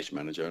a location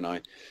manager, and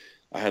I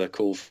had a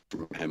call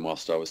from him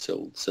whilst I was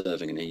still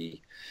serving, and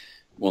he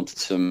wanted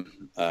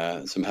some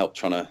help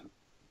trying to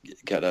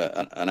get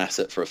an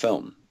asset for a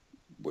film.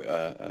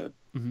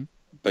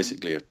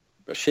 Basically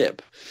a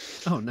ship.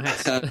 Oh,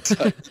 nice.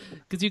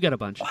 Because you got a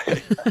bunch.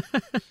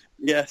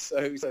 Yeah,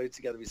 so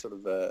together we sort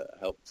of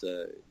helped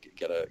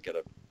get a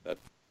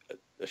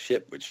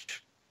ship,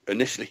 which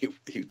initially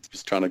he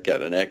was trying to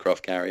get an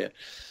aircraft carrier,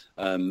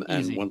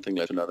 and one thing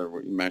led to another.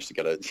 We managed to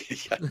get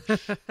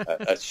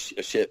a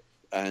ship,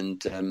 and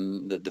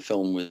the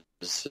film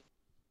was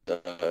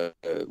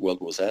World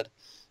War Z.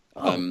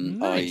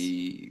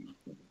 Nice.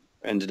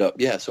 I ended up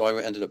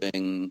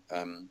being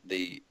an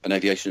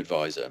aviation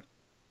advisor.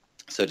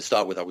 So to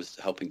start with, I was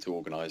helping to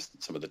organise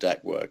some of the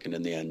deck work, and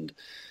in the end,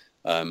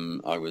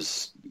 I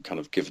was kind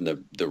of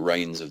given the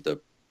reins of I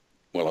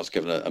was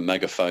given a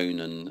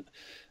megaphone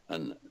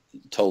and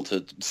told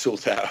to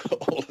sort out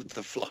all of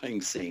the flying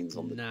scenes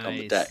on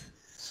the deck.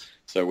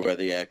 So where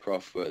the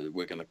aircraft the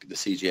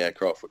CG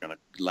aircraft were going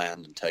to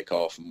land and take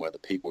off, and where the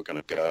people were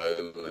going to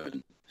go,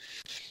 and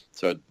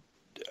so I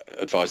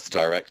advised the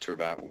director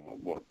about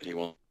what he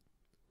wanted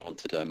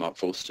wanted Mark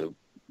Forster,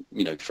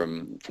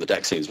 from the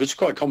deck scenes, which is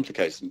quite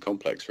complicated and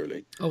complex,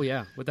 really. Oh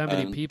yeah, with that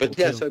many people. But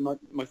yeah, too. so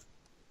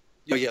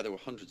there were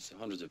hundreds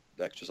of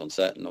extras on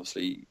set, and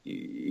obviously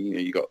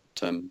you got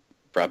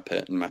Brad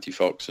Pitt and Matthew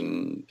Fox,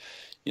 and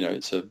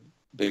it's a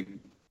big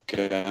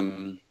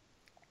production.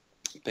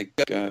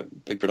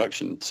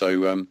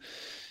 So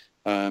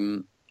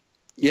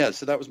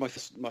so that was my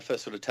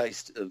first sort of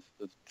taste of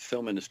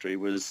film industry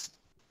was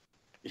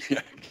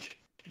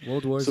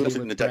World War Z in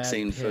with the deck Brad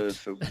scene Pitt.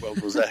 for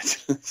World War Z.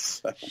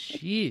 So,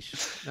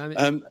 Sheesh. I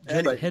mean,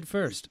 anyway, head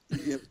first.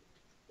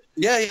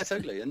 yeah,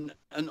 totally. And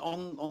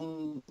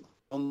on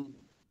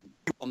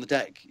the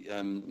deck,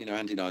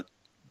 Andy and I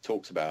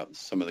talked about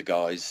some of the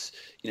guys.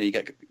 You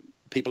get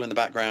people in the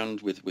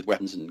background with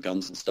weapons and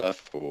guns and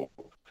stuff, or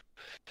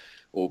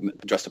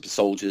dressed up as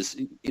soldiers.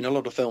 A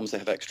lot of films, they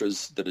have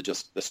extras that are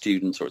just a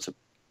student, or it's a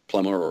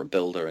plumber or a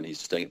builder, and he's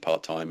just doing it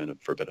part-time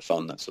and for a bit of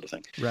fun, that sort of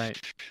thing. Right.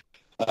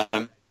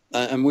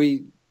 And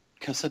we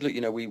kind of said, look,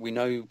 we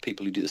know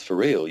people who do this for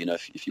real.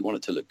 If you want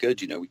it to look good,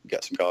 we can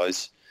get some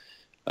guys,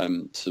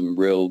 some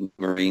real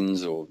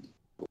Marines or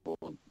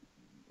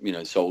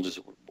soldiers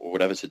or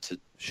whatever to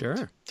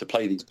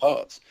play these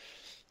parts.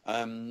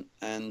 And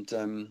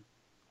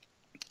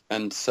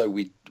so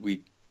we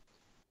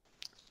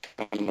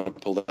kind of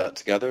pulled that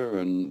together,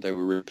 and they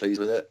were really pleased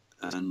with it.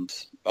 And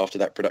after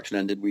that production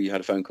ended, we had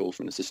a phone call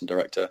from an assistant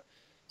director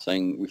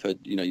saying, we've heard,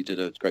 you did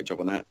a great job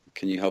on that.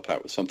 Can you help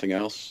out with something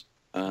else?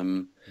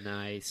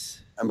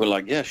 Nice. And we're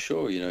like, yeah,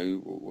 sure.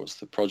 What's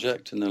the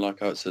project? And they're like,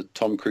 oh, it's a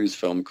Tom Cruise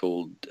film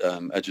called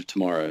Edge of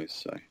Tomorrow.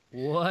 So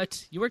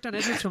what? You worked on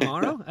Edge of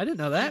Tomorrow? I didn't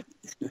know that.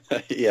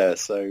 Yeah.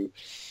 So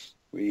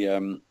we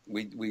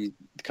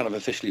kind of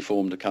officially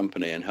formed a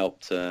company and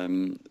helped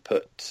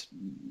put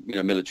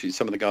military,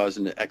 some of the guys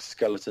in the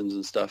exoskeletons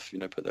and stuff,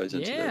 put those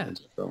into the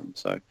film.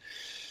 So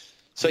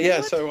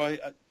yeah. So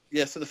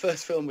so the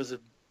first film was a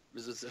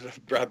sort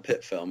of Brad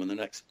Pitt film, and the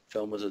next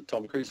film was a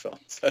Tom Cruise film.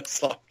 So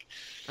it's like,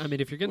 I mean,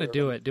 if you're gonna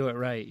do it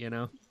right,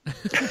 Yeah.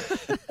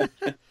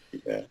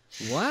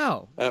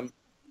 Wow.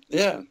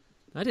 Yeah.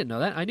 I didn't know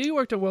that. I knew you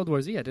worked on World War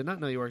Z. I did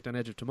not know you worked on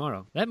Edge of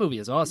Tomorrow. That movie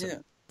is awesome. Yeah.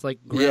 It's like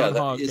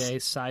Groundhog Day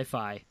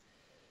sci-fi.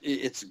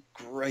 It's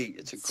great.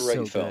 It's a great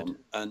so film, good.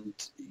 and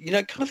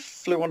it kind of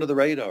flew under the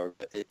radar.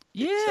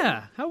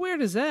 How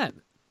weird is that?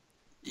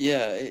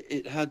 Yeah,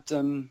 it had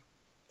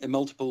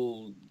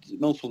multiple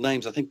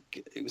names. I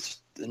think it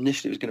was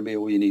initially going to be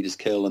All You Need Is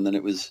Kill, and then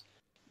it was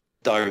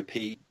Die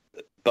Repeat,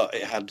 but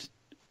it had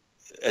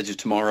Edge of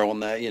Tomorrow on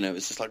there.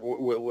 It's just like,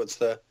 what's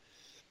the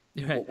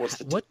right.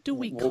 What do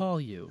we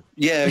call you?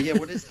 Yeah.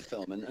 What is the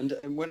film?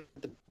 And when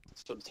the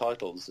sort of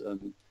titles,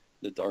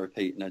 the Die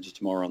Repeat and Edge of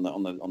Tomorrow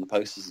on the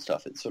posters and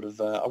stuff, it's sort of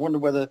I wonder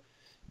whether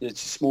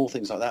small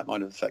things like that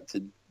might have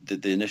affected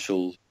the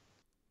initial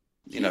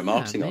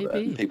marketing maybe. of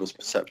it and people's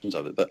perceptions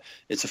of it. But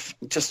it's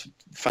just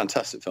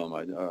fantastic film.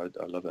 I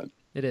love it.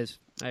 It is.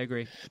 I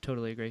agree. I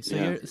totally agree.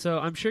 So, so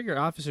I'm sure your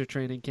officer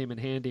training came in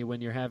handy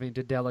when you're having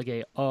to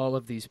delegate all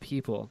of these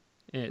people.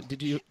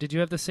 Did you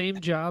have the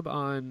same job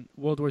on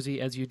World War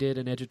Z as you did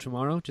in Edge of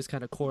Tomorrow? Just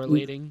kind of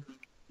correlating.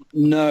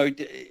 No,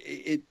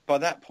 by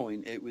that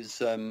point it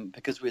was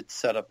because we'd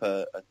set up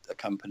a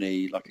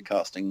company, like a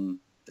casting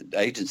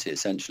agency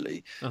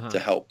essentially, to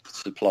help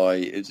supply.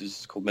 It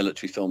was called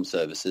Military Film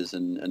Services,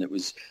 and it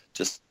was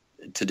just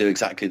to do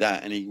exactly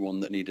that.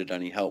 Anyone that needed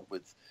any help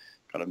with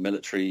kind of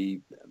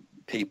military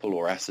people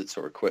or assets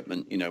or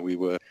equipment, we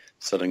were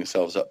setting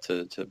ourselves up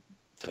to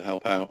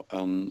help out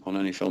on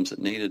any films that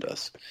needed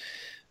us.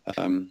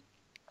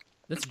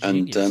 That's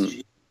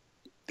genius.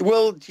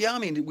 Well, yeah, I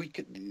mean,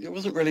 there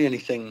wasn't really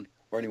anything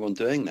or anyone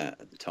doing that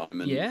at the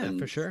time. And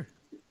for sure.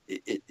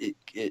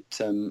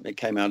 It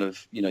came out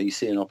of, you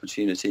see an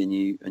opportunity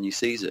and you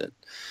seize it.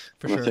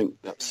 For and sure. I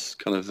think that's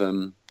kind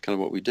of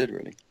what we did,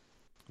 really.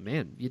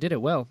 Man, you did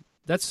it well.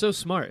 That's so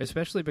smart,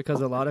 especially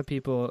because a lot of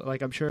people,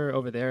 like I'm sure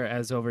over there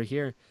as over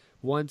here,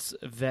 once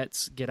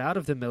vets get out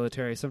of the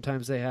military,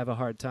 sometimes they have a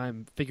hard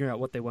time figuring out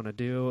what they want to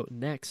do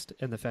next.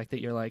 And the fact that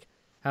you're like,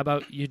 how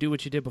about you do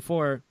what you did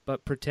before,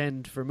 but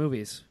pretend for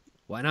movies?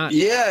 Why not?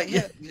 Yeah,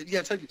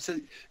 totally. So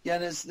yeah,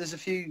 there's a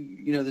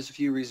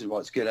few reasons why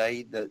it's good.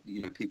 That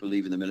people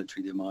leaving the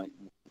military, they might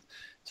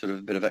sort of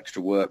a bit of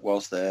extra work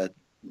whilst they're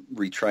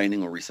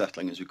retraining or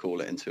resettling, as we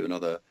call it, into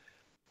another,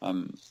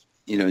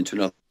 into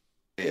another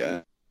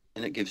area,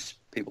 and it gives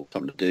people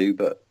something to do.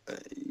 But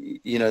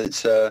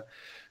it's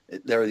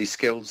there are these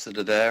skills that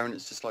are there, and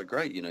it's just like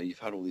great. You've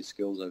had all these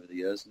skills over the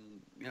years, and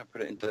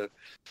put it into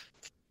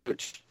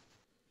which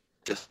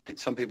just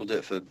some people do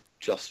it for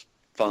just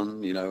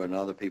fun, and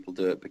other people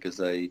do it because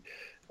they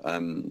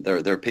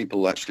there are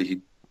people actually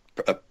who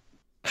are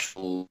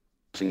professional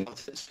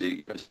artists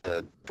who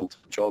their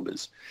full-time job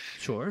is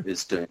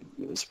doing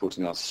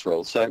supporting artist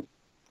role. So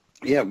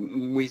yeah,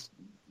 we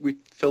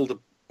filled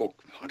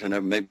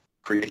maybe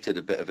created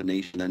a bit of a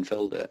niche and then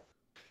filled it.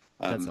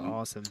 That's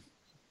awesome.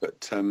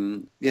 But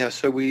so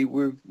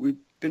we've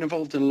been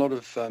involved in a lot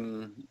of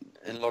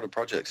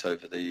projects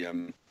over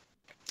the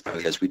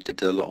years. We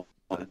did a lot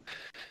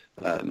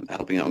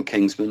helping out on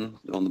Kingsman,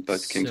 on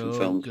both Kingsman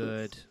films.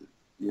 Good.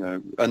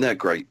 And they're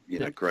great,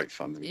 great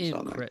fun movies,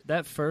 aren't they?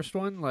 That first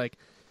one, like,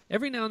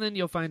 every now and then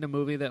you'll find a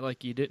movie that,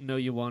 like, you didn't know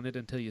you wanted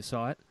until you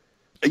saw it.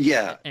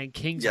 Yeah. And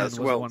Kingsman was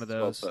one of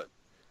those.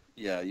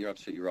 Yeah, you're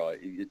absolutely right.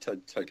 You're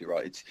totally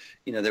right. It's,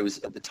 there was,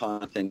 at the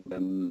time, I think,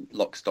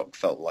 Lock, Stock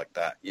felt like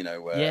that,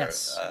 where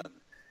yes.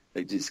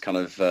 They just kind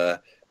of,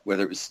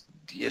 whether it was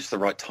just the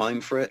right time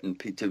for it, and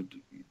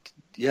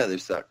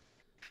there's that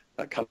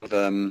kind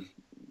of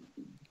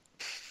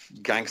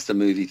gangster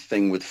movie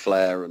thing with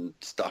flair and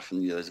stuff,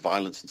 and there's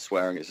violence and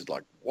swearing. It's just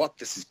like, what?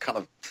 This is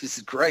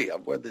great.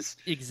 I've read this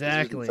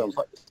exactly. This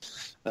like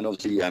this. And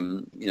obviously,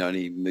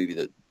 any movie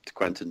that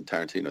Quentin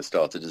Tarantino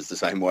started is the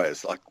same way.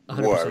 It's like,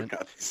 100%. whoa,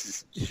 this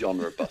is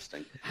genre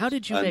busting. How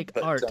did you make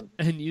art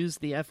and use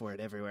the F word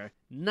everywhere?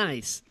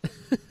 Nice,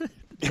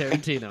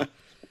 Tarantino.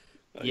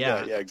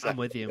 Yeah, exactly. I'm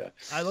with you. Yeah.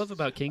 I love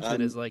about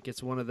Kingsman is like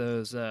it's one of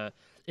those.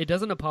 It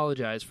doesn't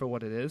apologize for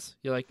what it is.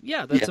 You're like,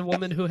 that's a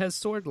woman who has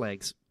sword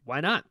legs. Why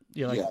not?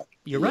 You're like,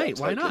 you're right.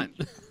 Totally. Why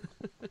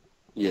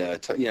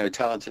not?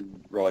 Talented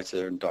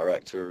writer and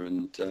director,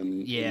 and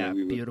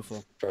we were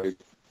beautiful. Very,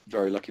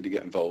 very lucky to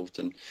get involved,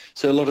 and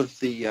so a lot of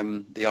the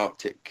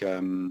Arctic,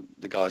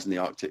 the guys in the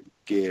Arctic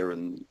gear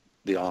and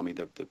the army,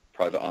 the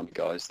private army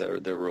guys,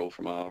 they're all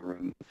from our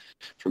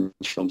from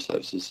film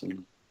services,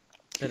 and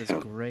that is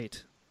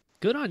great.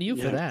 Good on you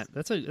for that.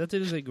 That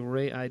is a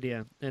great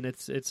idea, and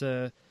it's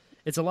a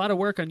lot of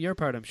work on your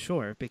part, I'm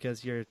sure,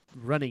 because you're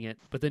running it,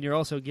 but then you're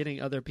also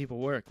getting other people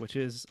work, which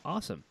is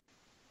awesome.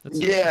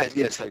 Totally.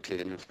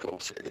 And of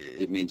course,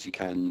 it means you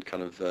can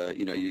kind of,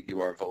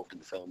 you are involved in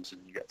the films,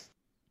 and you get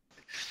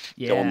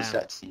to go on the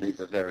sets and meet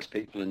the various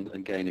people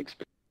and gain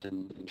experience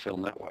in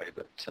film that way.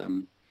 But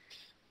so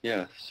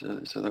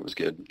that was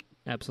good.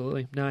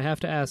 Absolutely. Now I have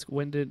to ask,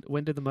 when did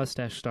the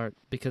mustache start?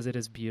 Because it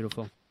is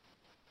beautiful.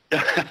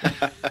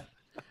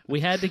 We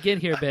had to get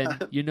here, Ben.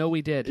 You know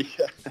we did.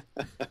 Yeah.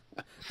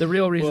 The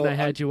real reason I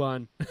had you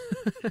on.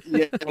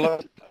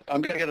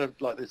 I'm going to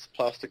get this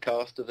plaster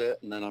cast of it,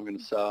 and then I'm going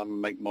to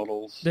make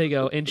models. There you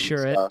go.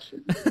 Insure it.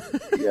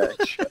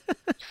 Insure.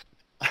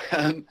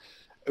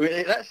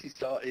 It actually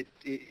started.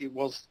 It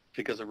was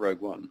because of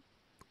Rogue One.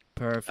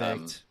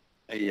 Perfect.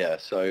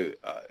 So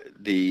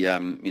the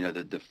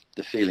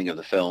feeling of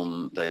the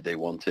film they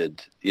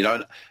wanted,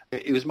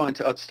 it was mine.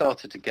 I'd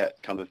started to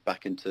get kind of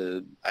back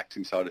into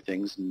acting side of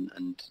things,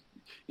 and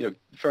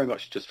very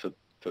much just for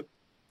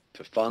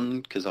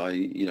fun, because I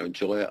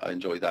enjoy it. I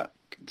enjoy that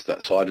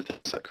side of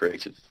things, that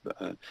creative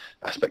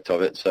aspect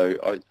of it. So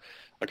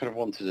I kind of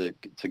wanted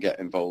to get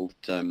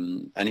involved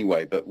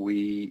anyway. But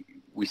we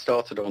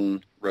started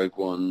on Rogue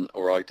One,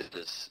 or I did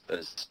as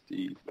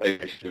the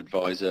aviation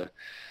advisor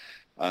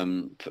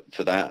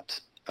for that,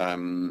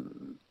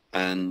 and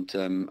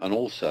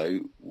also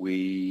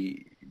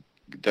we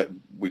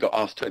got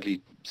asked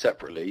totally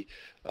separately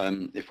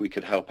if we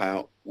could help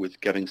out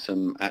with getting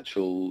some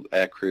actual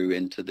aircrew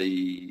into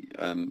the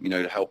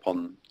to help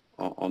on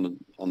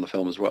the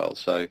film as well.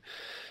 So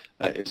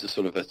it's a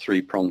sort of a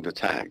three-pronged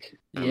attack.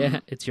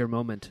 It's your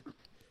moment.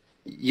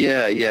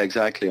 Yeah,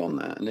 exactly on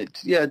that, and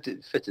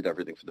it fitted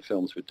everything for the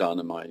films we've done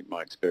and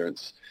my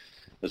experience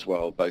as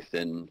well, both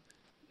in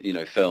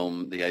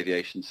film, the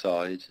aviation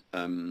side,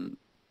 and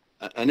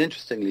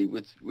interestingly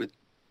with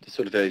the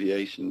sort of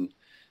aviation,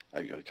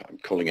 I'm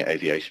calling it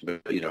aviation,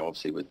 but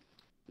obviously with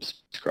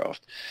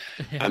spacecraft,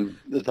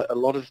 a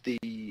lot of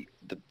the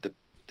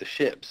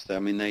ships, I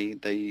mean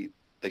they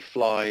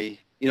fly.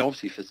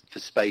 Obviously for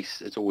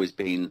space, it's always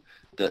been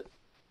that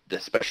the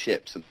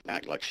spaceships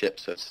act like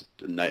ships. So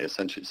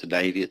essentially, it's a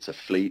navy, it's a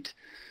fleet.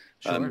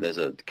 Sure. There's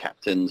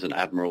captains and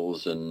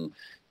admirals, and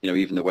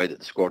even the way that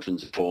the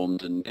squadrons are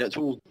formed, and it's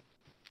all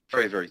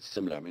very, very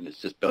similar. I mean,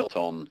 it's just built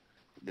on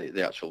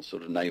the actual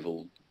sort of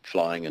naval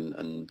flying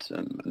and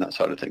that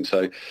side of things.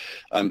 So,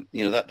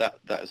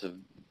 that is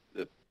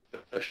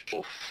a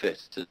short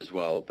fit as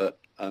well. But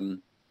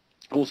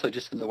also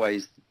just in the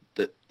ways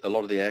that a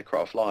lot of the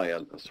aircraft fly,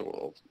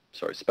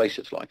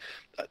 spaceships fly,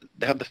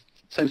 they have the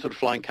same sort of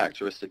flying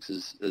characteristics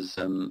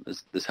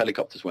as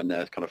helicopters when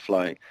they're kind of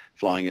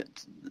flying at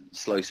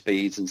slow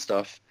speeds and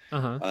stuff.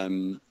 Uh-huh.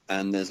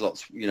 And there's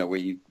lots, where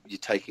you're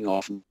taking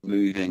off and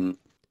moving.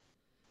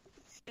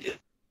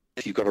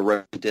 If you've got a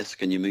rotor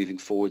disc and you're moving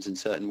forwards in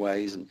certain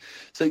ways, and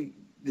so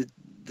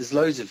there's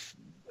loads of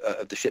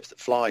the ships that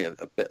fly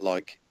a bit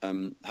like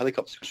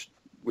helicopters, which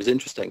was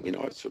interesting.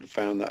 I sort of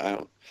found that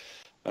out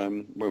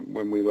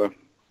when we were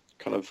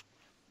kind of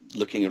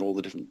looking at all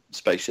the different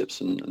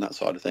spaceships and that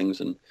side of things,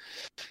 and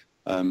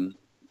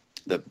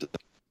the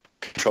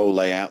control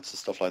layouts and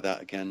stuff like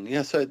that.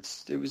 Again, so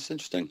it was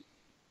interesting.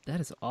 That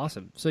is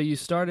awesome. So you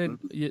started,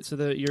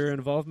 your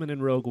involvement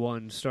in Rogue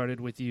One started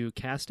with you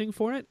casting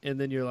for it, and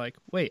then you're like,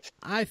 wait,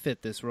 I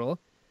fit this role,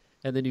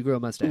 and then you grow a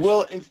mustache.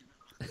 Well,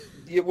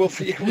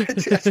 actually,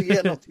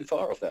 not too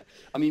far off that.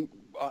 I mean,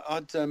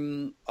 I'd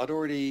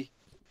already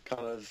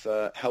kind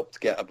of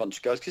helped get a bunch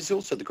of guys, because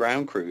also the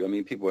ground crew. I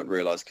mean, people won't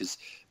realise, because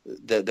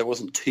there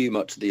wasn't too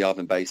much of the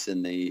Yavin base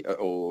in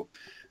or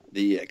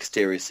the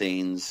exterior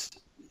scenes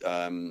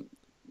in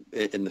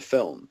the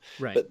film.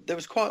 Right. But there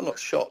was quite a lot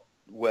shot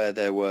where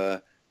there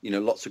were,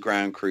 lots of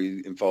ground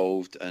crew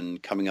involved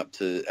and coming up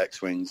to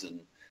X-wings and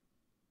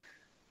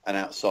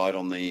outside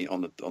on the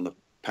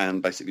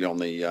pan, basically on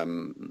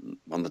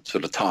the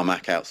sort of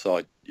tarmac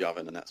outside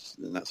Yavin and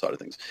that side of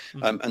things.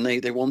 And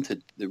they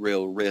wanted the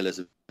real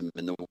realism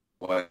in the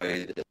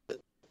way that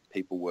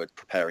people were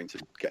preparing to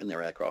get in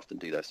their aircraft and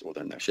do their, or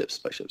in their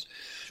spaceships,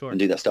 Sure. and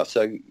do their stuff.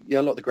 So yeah,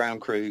 a lot of the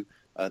ground crew,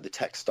 the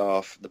tech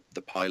staff,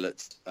 the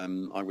pilots. I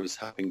was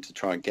having to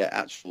try and get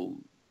actual,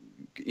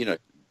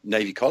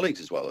 Navy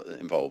colleagues as well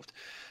involved.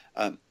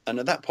 And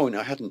at that point,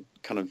 I hadn't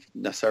kind of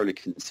necessarily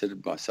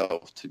considered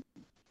myself to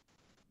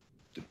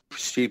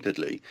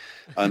stupidly,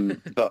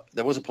 but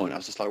there was a point I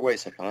was just like, wait a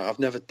second, I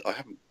haven't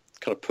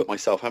kind of I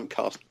haven't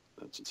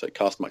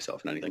cast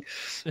myself in anything,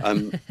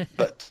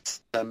 but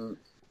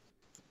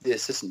the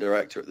assistant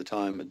director at the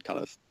time had kind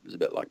of was a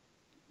bit like,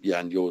 yeah,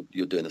 and you're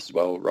doing this as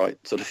well, right,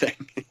 sort of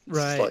thing.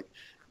 Right. Like,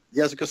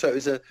 yes, of course. So it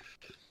was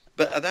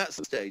but at that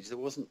stage there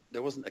wasn't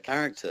a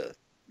character.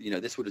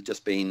 This would have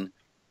just been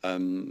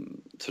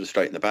sort of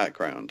straight in the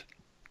background.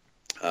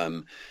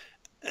 And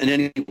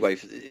anyway,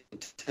 in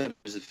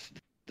terms of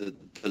the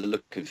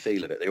look and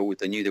feel of it,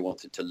 they knew they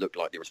wanted to look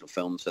like the original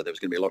film, so there was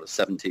going to be a lot of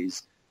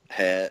 70s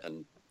hair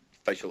and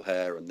facial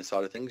hair and this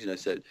side of things,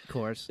 so of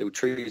course they were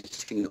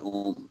treating it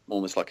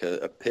almost like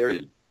a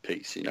period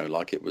piece,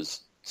 like it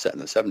was set in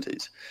the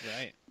 70s.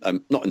 Right.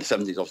 Not in the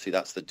 70s, obviously.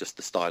 That's just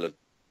the style of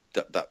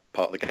that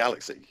part of the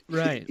galaxy.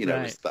 Right.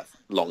 Right. With that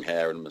long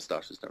hair and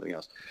moustaches and everything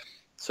else.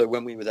 So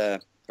when we were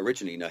there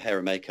originally, hair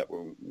and makeup,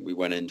 we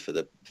went in for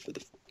the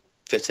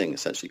fitting,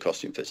 essentially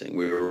costume fitting.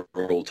 We were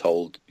all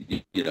told,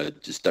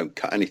 just don't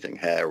cut anything,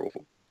 hair or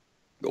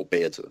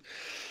beards.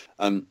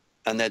 And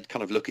they'd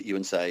kind of look at you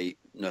and say,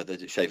 no,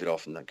 they'd shave it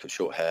off and then cut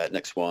short hair.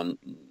 Next one,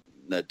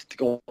 they'd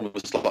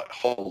almost like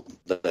hold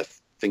their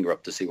finger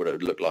up to see what it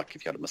would look like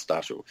if you had a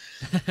moustache.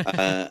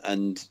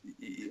 And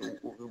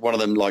one of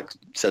them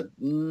said,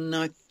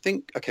 no, I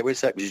think, okay, wait a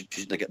sec, we're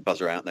just going to get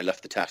buzzer out. And they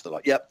left the tash. They're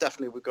like, yep,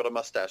 definitely, we've got a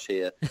moustache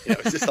here.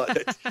 It's just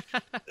like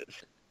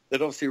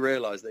they'd obviously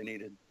realised they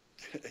needed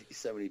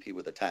so many people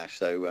with a tash.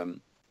 So,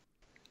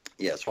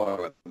 that's why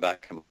I went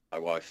back and my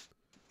wife,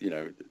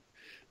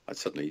 I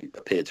suddenly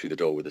appeared through the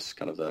door with this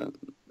kind of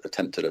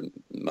attempt at a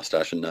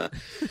mustache, and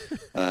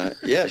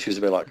she was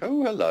a bit like,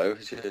 "Oh, hello."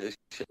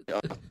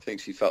 I think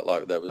she felt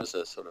like there was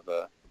a sort of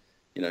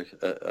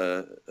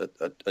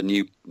a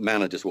new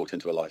man had just walked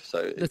into her life.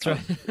 So that's right.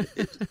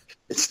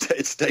 It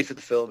stayed for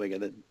the filming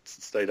and then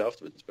stayed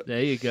afterwards. But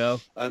there you go.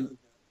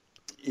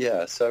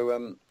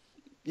 So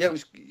it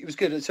was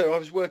good. So I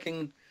was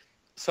working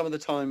some of the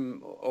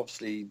time,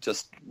 obviously,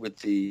 just with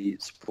the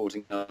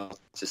supporting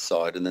artist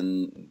side, and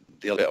then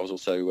the other bit I was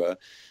also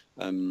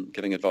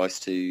giving advice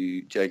to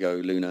Jago,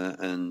 Luna,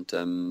 and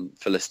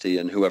Felicity,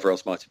 and whoever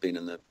else might have been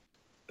in the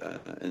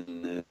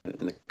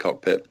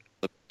cockpit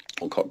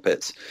or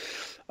cockpits,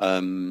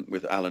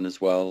 with Alan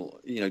as well.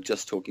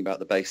 Just talking about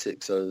the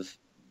basics of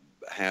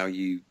how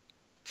you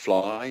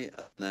fly,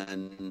 and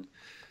then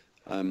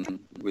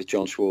with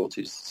John Schwartz,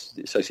 who's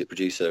the associate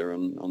producer,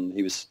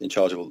 he was in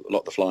charge of a lot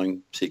of the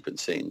flying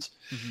sequence scenes.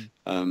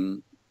 Mm-hmm.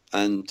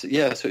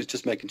 So it's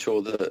just making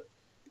sure that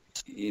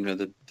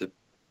the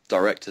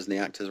directors and the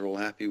actors are all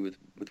happy with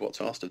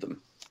what's asked of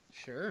them.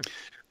 Sure.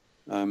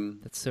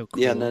 That's so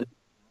cool. Yeah, and then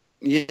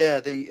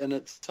and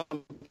at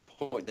some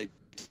point they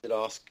did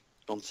ask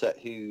on set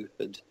who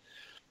had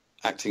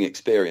acting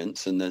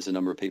experience, and there's a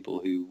number of people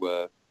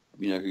who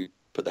who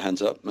put their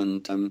hands up,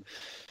 and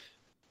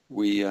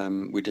we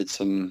did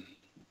some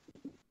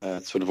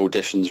sort of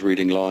auditions,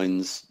 reading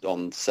lines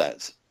on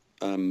set,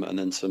 and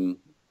then some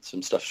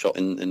stuff shot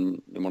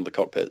in one of the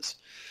cockpits.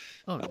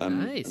 Oh,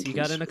 nice! You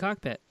got in a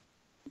cockpit.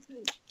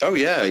 Oh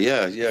yeah.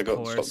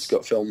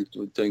 Got filmed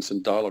doing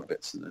some dialogue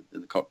bits in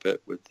the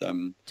cockpit with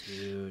a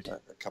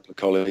couple of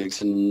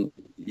colleagues, and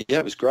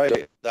it was great.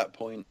 At that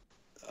point,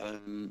 I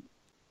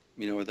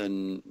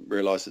then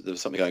realised that there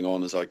was something going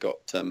on as I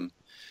got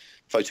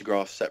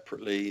photographed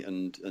separately,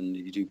 and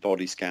you do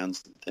body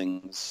scans and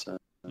things.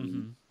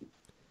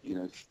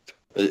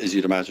 As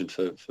you'd imagine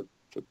for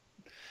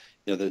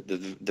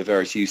the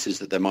various uses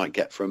that they might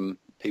get from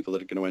people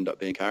that are going to end up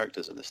being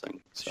characters in this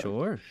thing. So,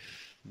 sure.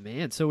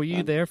 Man, so were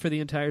you there for the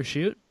entire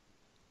shoot?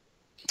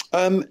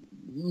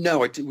 No,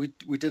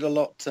 we did a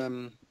lot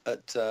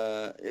at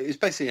it was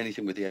basically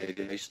anything with the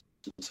aviation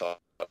side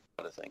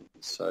of things.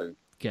 So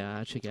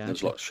gotcha. There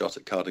was a lot shot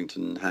at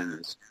Cardington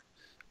Hangars,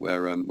 where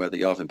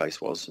the Yavin base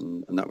was,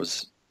 and that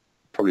was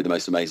probably the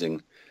most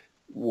amazing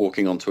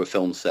walking onto a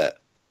film set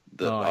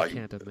that I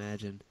can't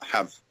imagine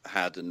have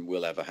had and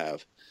will ever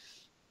have.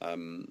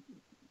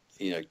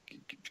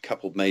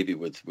 Coupled maybe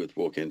with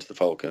walking into the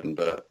Falcon,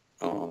 but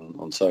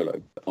on Solo.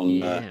 When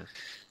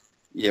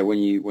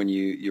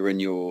you're in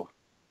your,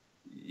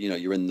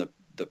 you're in the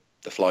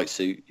flight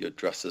suit, you're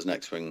dressed as an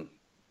X-wing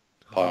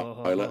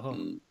pilot.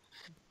 And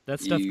that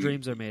stuff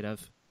dreams are made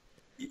of.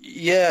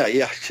 Yeah.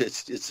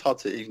 It's hard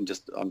to even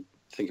just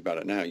think about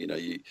it now.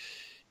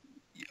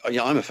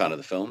 yeah, I'm a fan of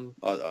the film,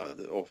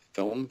 or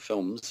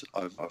films.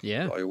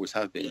 Yeah. I always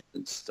have been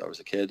since I was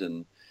a kid,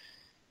 and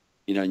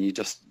and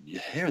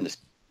you're hearing this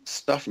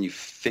stuff, and you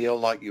feel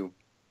like you're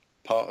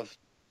part of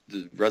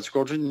the Red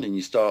Squadron, and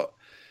you start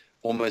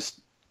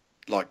almost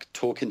like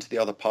talking to the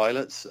other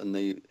pilots and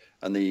the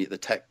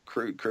tech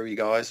crewy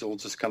guys all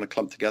just kind of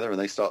clump together, and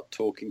they start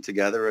talking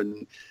together,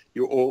 and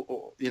you're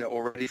all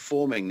already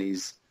forming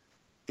these,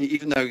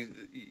 even though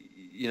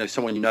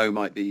someone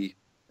might be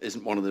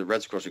isn't one of the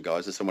Red Squadron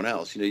guys or someone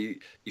else. You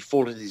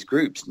fall into these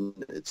groups, and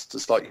it's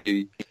just like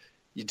you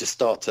just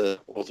start to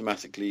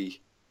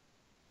automatically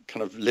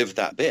kind of live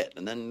that bit.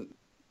 And then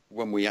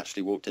when we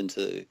actually walked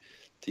into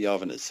the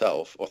Yavin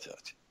itself, or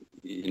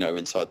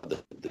inside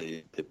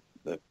the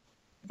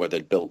where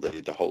they'd built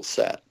the whole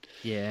set,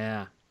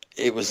 Yeah,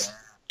 it was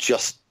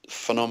just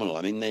phenomenal.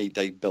 I mean,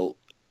 they built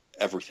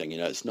everything.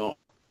 It's not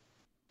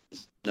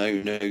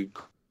no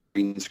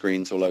green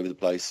screens all over the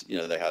place.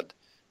 They had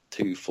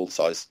 2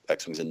 full-size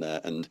X-Wings in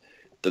there, and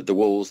the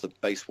walls, the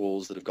base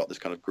walls that have got this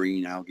kind of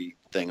green algae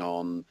thing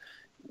on,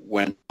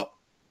 went up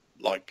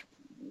like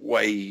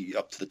way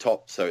up to the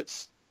top. So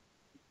it's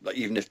like,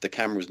 even if the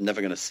camera was never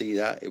going to see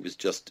that, it was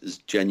just as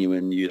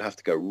genuine. You'd have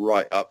to go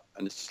right up,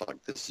 and it's just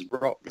like, this is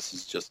rock.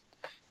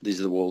 These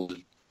are the walls of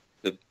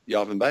the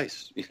Yavin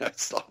base.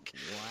 It's like,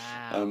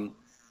 wow.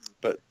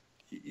 but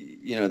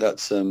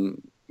that's that's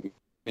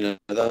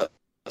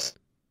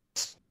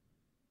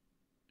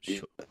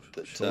Sure.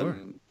 that Sure.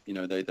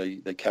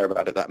 they care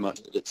about it that much.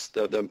 It's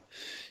they're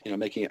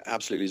making it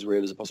absolutely as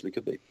real as it possibly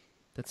could be.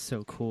 That's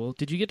so cool.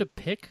 Did you get to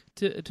pick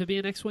to be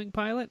an X-Wing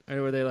pilot?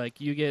 Or were they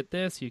like, you get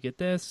this, you get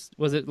this?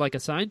 Was it like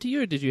assigned to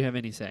you, or did you have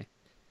any say?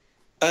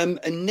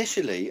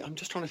 Initially, I'm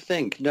just trying to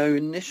think. No,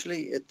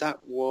 initially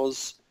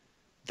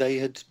they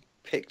had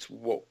picked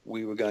what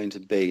we were going to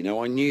be.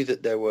 Now, I knew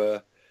that there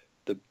were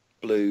the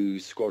Blue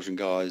Squadron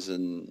guys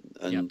and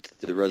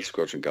the Red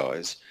Squadron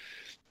guys,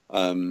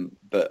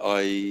 but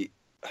I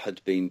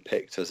had been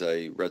picked as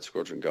a Red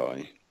Squadron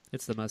guy.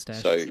 It's the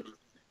mustache. So,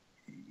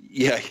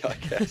 yeah, I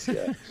guess,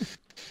 yeah.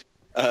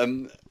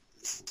 I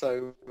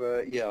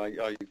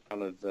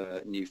kind of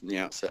knew from the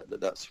outset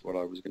that that's what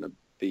I was going to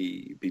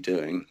be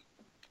doing.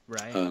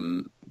 Right.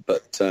 And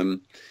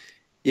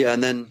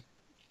then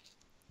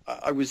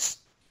I was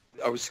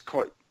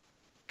quite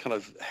kind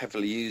of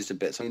heavily used in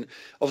bits. I mean,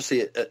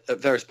 obviously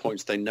at various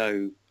points they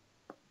know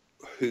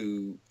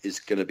who is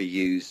going to be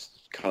used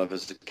kind of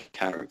as a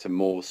character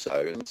more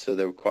so, and so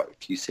there were quite a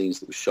few scenes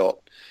that were shot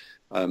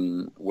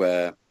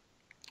where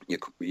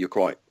you're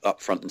quite up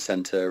front and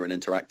center and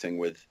interacting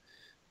with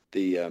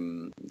the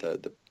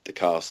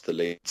cast, the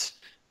leads.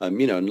 And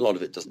a lot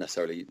of it doesn't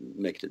necessarily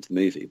make it into the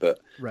movie,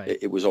 but right.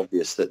 it was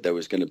obvious that there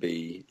was going to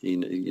be,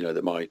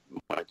 that my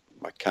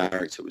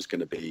character was going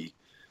to be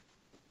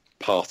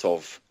part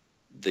of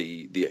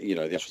the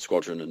actual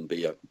squadron and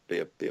be a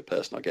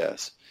person, I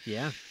guess.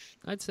 Yeah,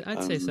 I'd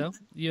say so.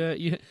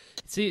 You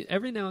see,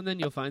 every now and then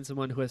you'll find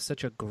someone who has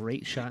such a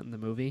great shot in the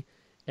movie,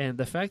 and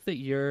the fact that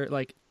you're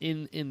like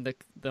in the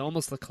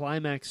almost the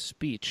climax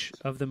speech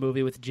of the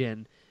movie with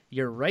Jin,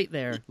 you're right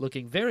there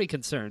looking very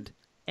concerned.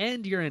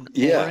 And you're in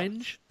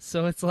orange,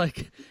 so it's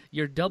like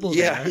you're double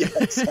there.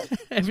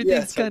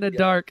 Everything's kind of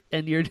dark,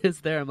 and you're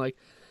just there. I'm like,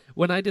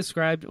 when I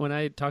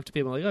talk to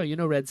people, I'm like,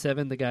 oh, Red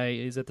 7, the guy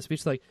is at the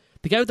speech, like,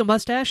 the guy with the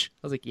mustache?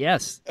 I was like,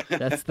 yes,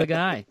 that's the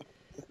guy.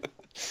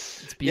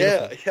 It's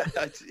beautiful.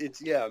 I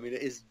mean,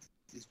 it's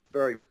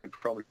very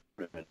prominent.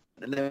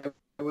 And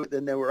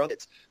then there were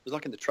others. It was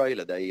like in the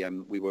trailer,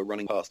 we were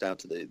running past out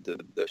to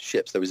the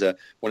ships. There was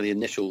one of the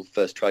initial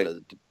first trailer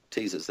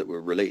teasers that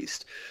were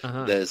released.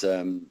 Uh-huh. There's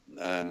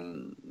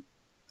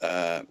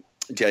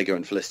Diego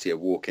and Felicia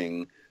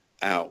walking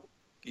out,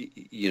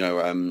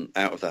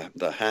 out of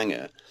the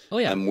hangar. Oh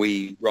yeah. And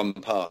we run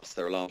past,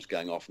 their alarms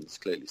going off, and there's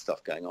clearly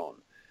stuff going on.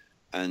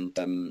 And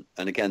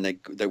again,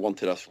 they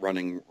wanted us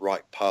running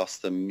right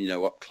past them,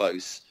 up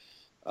close.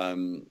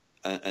 And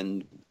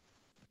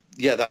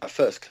that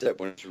first clip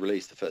when it was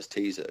released, the first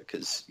teaser,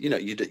 because you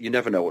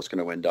never know what's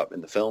going to end up in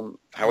the film,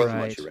 however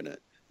much you're in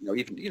it.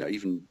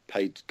 Even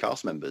paid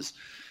cast members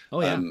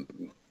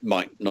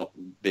might not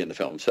be in the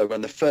film. So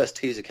when the first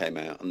teaser came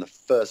out and the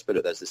first bit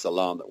of there's this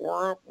alarm that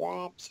wah,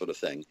 wah, sort of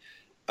thing,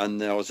 and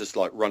I was just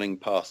like running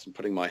past and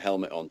putting my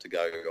helmet on to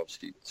go,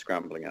 obviously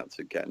scrambling out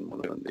to get in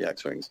one of the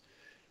X-Wings.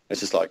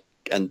 It's just like,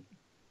 and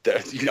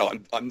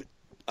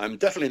I'm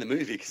definitely in the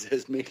movie because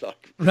there's me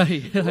like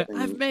right.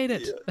 I've made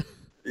it.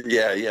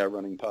 Yeah,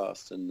 running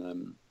past,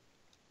 and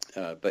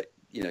but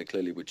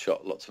clearly we'd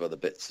shot lots of other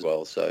bits as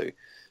well. So.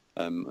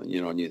 I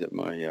knew that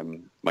my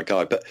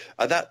guy, but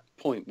at that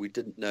point we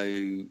didn't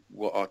know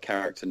what our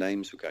character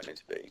names were going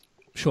to be.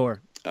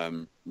 Sure.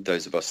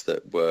 Those of us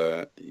that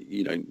were,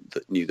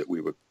 that knew that we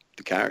were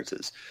the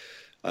characters,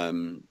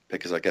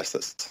 because I guess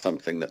that's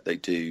something that they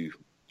do,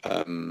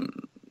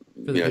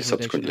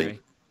 subsequently.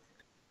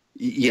 Dictionary.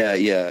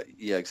 Yeah,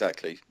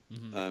 exactly.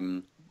 Mm-hmm.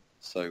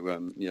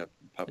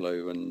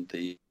 Pablo and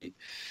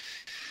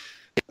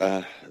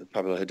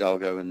Pablo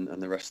Hidalgo and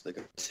the rest of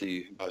the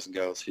guys and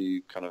girls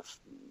who kind of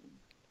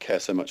care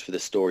so much for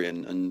this story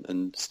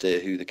and steer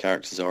who the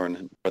characters are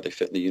and where they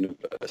fit in the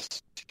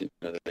universe. You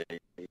know,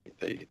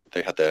 they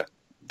had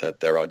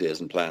their ideas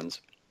and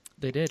plans.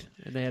 They did,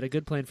 and they had a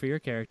good plan for your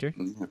character,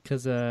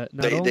 because not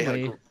They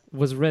only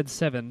was Red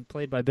 7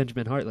 played by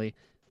Benjamin Hartley,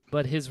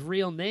 but his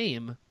real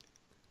name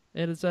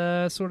is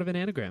sort of an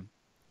anagram.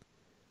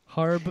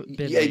 Harb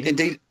Benley. Yeah,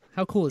 indeed.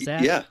 How cool is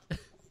that? Yeah.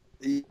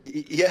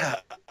 Yeah,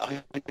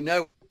 I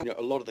know. You know,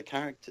 a lot of the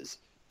characters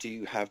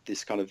do have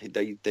this kind of.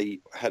 They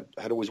had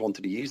always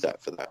wanted to use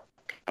that for that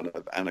kind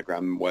of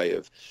anagram way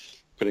of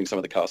putting some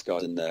of the cast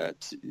guys in there.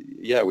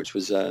 Which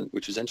was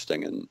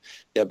interesting, and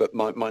yeah, but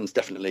mine's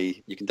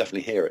definitely, you can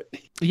definitely hear it.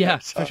 Yeah,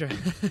 so, for sure.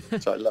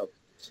 So I love.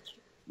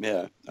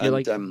 Yeah, You're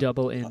like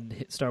double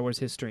in Star Wars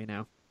history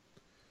now.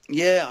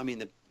 Yeah, I mean,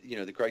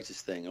 the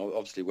greatest thing,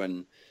 obviously,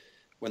 when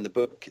the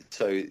book,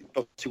 so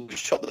obviously we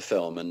shot the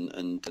film,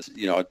 and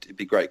it'd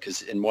be great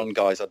because in one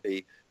guise I'd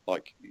be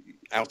like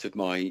out of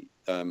my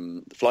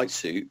flight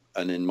suit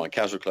and in my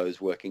casual clothes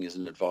working as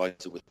an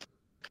advisor with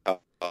the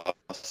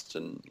cast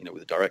and with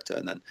the director,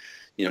 and then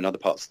in other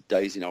parts of the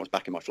days I was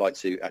back in my flight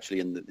suit actually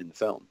in the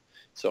film.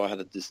 So I had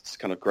this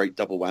kind of great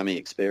double whammy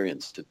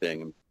experience of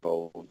being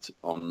involved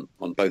on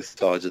both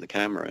sides of the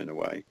camera in a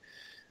way.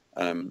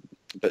 The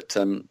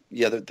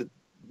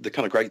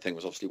kind of great thing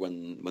was obviously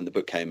when the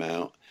book came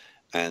out,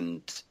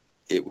 and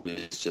it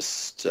was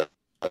just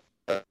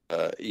there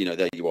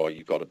you are,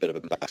 you've got a bit of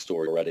a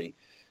backstory already,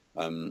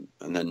 and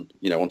then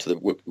onto the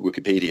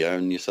Wikipedia,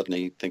 and you're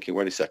suddenly thinking,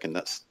 wait a second,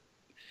 that's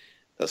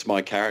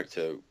my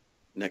character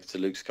next to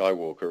Luke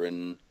Skywalker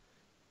in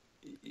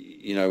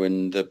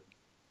the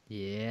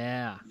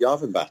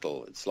Yavin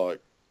battle. It's like,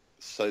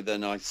 so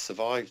then I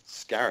survived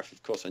Scarif.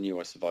 Of course I knew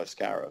I survived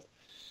Scarif.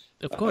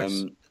 Of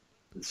course.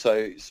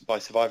 So by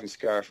surviving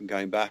Scarif and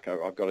going back,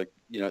 I've got to,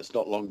 it's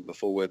not long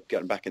before we're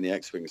getting back in the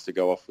X-Wings to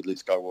go off with Luke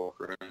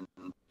Skywalker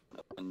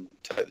and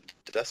take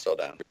the Death Star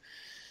down.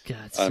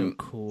 God, so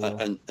cool.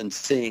 And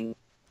seeing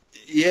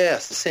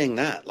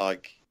that,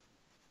 like,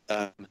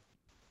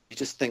 you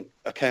just think,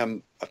 okay,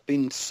 I've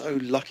been so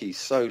lucky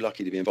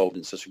to be involved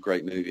in such a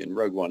great movie, and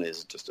Rogue One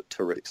is just a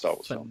terrific Star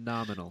Wars film.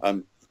 Phenomenal.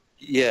 And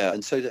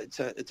so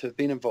to have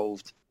been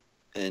involved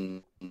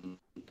in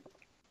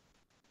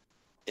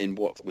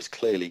what was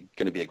clearly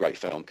going to be a great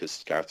film,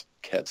 because Gareth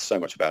cared so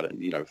much about it,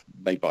 and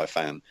made by a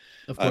fan.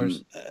 Of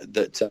course.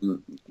 That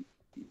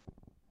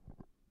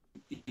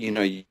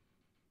it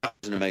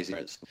was an amazing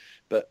experience.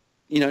 But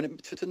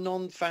to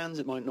non-fans,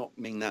 it might not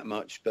mean that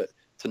much. But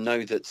to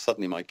know that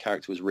suddenly my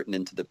character was written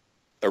into the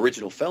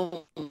original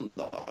film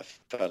that I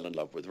fell in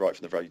love with right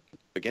from the very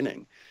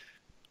beginning.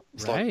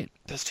 It's right. Like,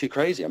 that's too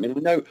crazy. I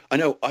mean, I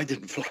know I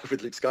didn't fly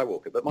with Luke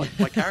Skywalker, but my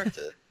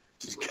character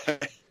just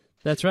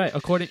That's right.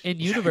 According in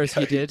universe,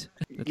 he did.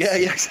 Yeah,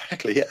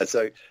 exactly. Yeah.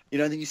 So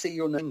then you see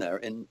your name there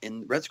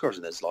in Red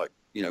Squadron. There's like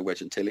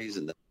Wedge Antilles,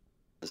 and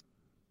there's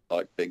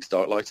like Big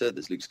Starlighter.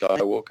 There's Luke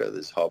Skywalker.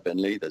 There's Harb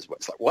Benley. It's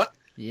like what?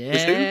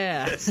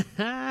 Yeah.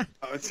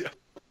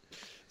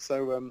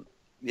 So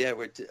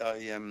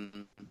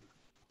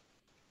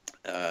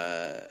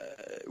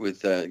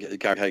with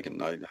Gary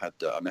Hagen, I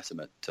met him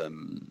at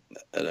an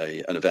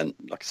event,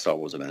 like a Star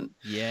Wars event.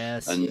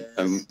 Yes. And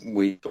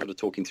we started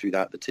talking through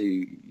that. The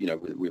two,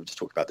 we were just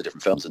talking about the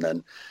different films, and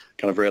then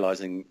kind of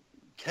realizing,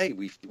 hey,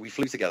 we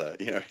flew together,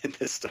 in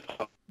this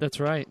stuff. That's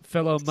right,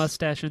 fellow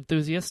mustache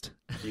enthusiast.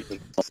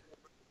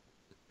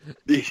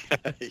 Yeah,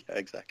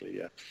 exactly.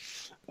 Yeah.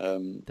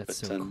 That's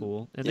so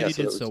cool. And then you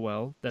did so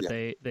well that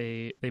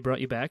they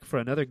brought you back for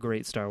another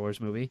great Star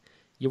Wars movie.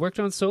 You worked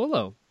on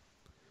Solo.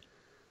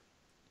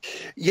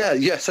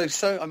 Yeah.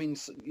 So I mean,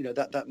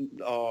 that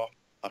are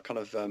kind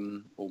of I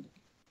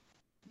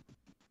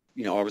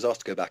was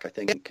asked to go back. I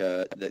think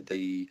that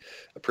they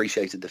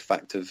appreciated the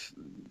fact of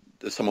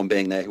someone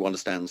being there who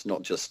understands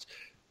not just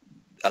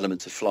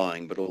elements of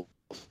flying, but also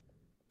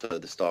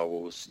the Star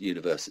Wars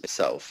universe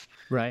itself,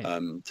 right?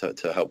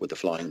 To help with the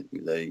flying,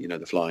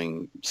 the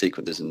flying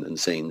sequences and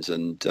scenes,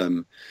 and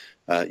so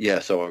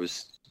I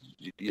was,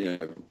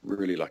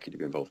 really lucky to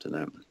be involved in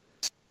that.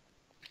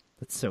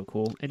 That's so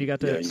cool. And you got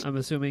to, I'm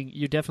assuming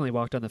you definitely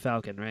walked on the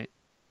Falcon, right?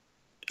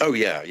 Oh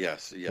yeah,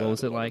 yes, yeah. What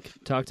was it like?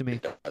 Talk to me.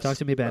 Talk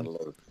to me, Ben. Well,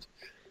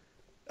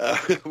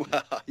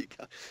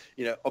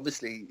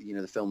 obviously,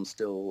 the film's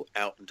still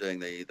out and doing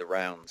the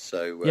rounds,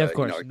 so yeah, of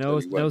course,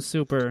 no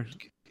super.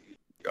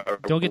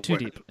 Don't get too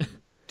deep.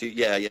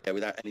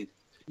 Without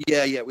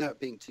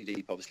being too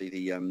deep. Obviously,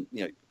 the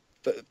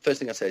first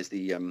thing I say is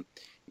the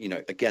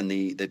again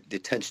the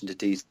attention to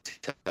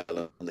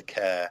detail and the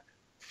care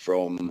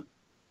from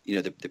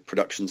the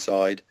production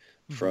side,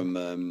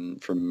 from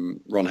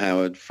Ron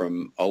Howard,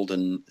 from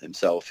Alden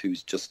himself,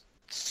 who's just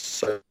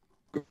so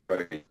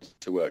great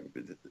to work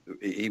with.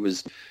 He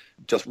was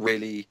just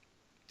really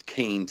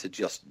keen to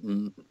just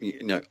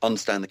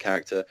understand the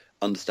character,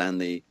 understand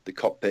the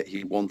cockpit.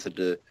 He wanted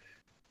to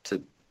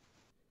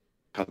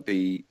kind of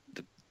be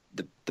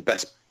the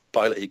best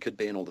pilot he could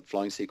be in all the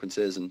flying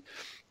sequences, and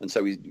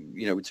so we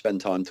would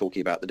spend time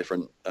talking about the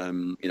different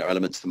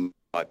elements that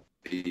might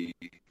be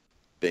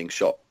being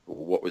shot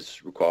what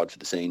was required for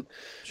the scene,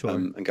 Sure.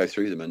 and go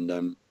through them.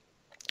 And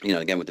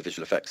again with the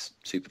visual effects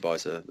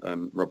supervisor,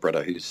 Rob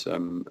Bredder, who's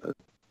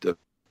the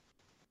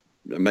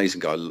amazing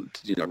guy,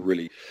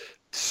 really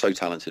so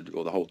talented,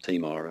 or the whole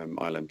team are,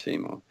 ILM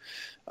team are.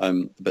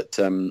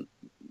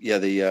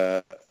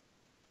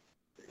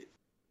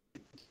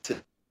 To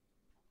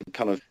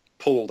kind of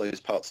pull all those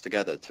parts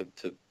together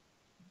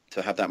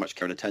to have that much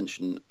care and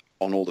attention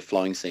on all the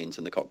flying scenes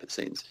and the cockpit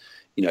scenes,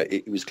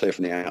 it was clear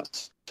from the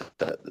outset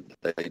that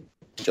they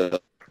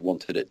just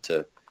wanted it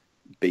to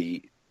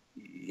be,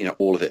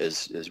 all of it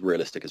as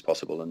realistic as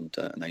possible, and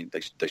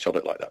they shot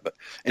it like that. But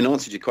in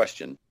answer to your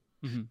question,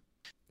 mm-hmm.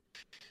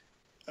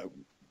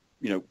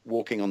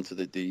 Walking onto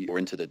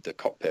into the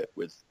cockpit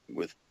with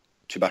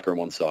Chewbacca on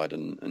one side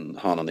and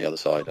Han on the other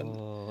side, and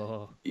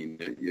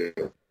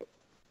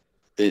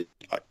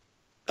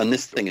and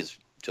this thing is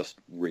just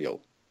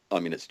real. I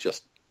mean, it's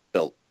just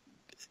built.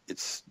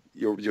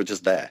 You're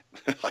just there.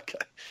 I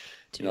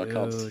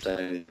can't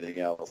say anything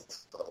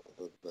else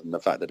other than the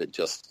fact that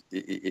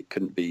it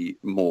couldn't be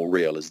more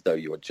real, as though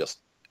you were just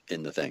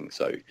in the thing.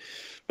 So,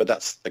 but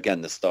that's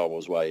again the Star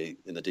Wars way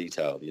in the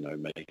detail.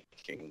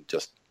 Making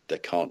just, they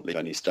can't leave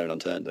any stone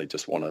unturned. They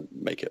just want to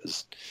make it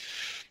as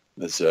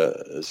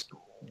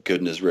good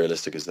and as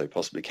realistic as they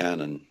possibly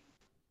can. And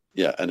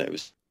and it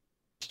was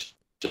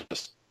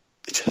just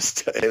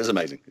it was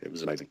amazing. It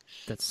was amazing.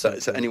 That's so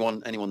cool.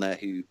 Anyone there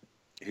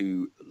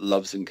who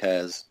loves and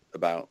cares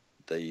about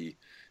the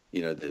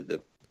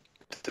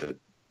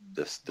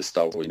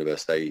Star Wars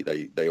universe,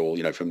 they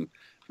all, from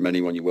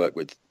anyone you work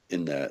with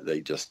in there, they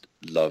just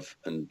love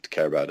and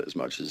care about it as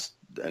much as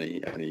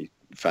any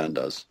fan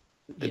does.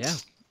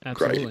 It's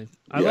absolutely. great.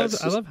 I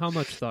love how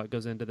much thought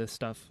goes into this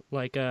stuff,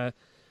 like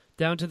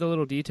down to the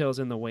little details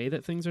in the way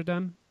that things are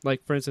done.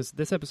 Like, for instance,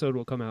 this episode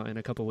will come out in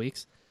a couple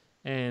weeks,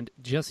 and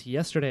just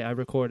yesterday I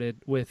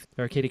recorded with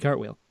our Katie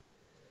Cartwheel.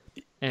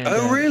 And,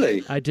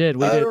 really? I did.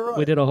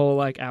 We did a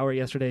whole hour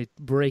yesterday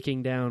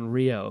breaking down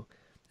Rio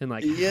and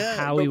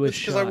how he was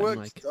shot.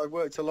 I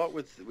worked a lot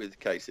with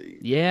Casey.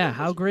 Yeah,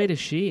 how great is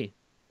she?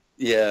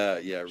 Yeah,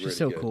 really she's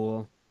so good.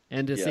 Cool.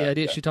 And just the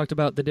idea, she talked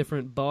about the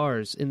different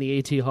bars in the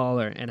AT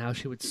hauler and how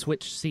she would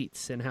switch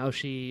seats, and how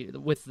she,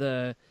 with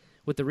the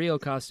Rio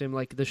costume,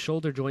 the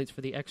shoulder joints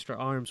for the extra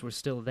arms were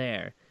still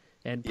there,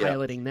 and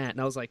piloting that.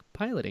 And I was like,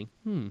 piloting?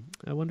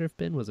 I wonder if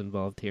Ben was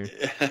involved here.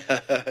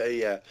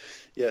 Yeah.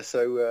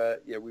 So,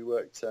 we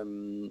worked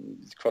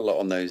quite a lot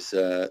on those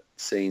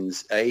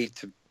scenes,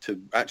 to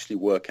actually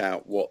work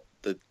out what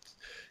the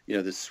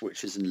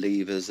switches and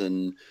levers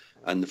and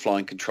the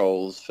flying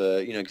controls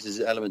for, because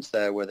there's elements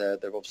there where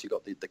they've obviously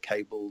got the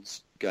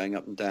cables going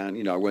up and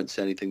down. I won't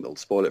say anything that'll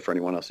spoil it for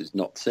anyone else who's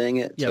not seeing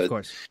it. Yeah, so, of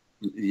course.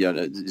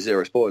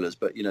 Zero spoilers,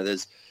 but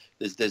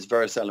there's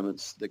various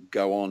elements that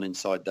go on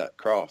inside that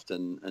craft,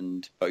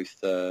 and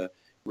both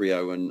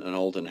Rio and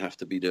Alden have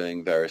to be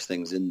doing various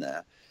things in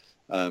there,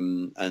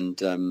 and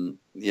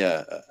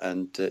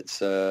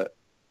it's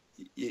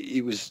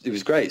it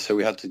was great. So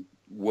we had to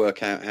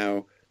work out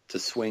how to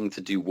swing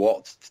to do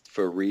what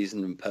for a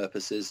reason and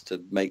purposes,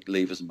 to make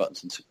levers and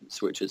buttons and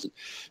switches,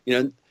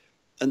 and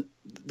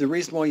the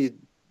reason why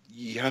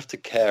you have to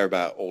care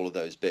about all of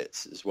those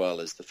bits as well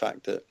is the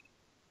fact that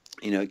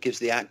it gives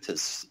the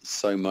actors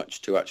so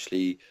much to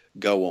actually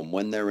go on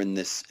when they're in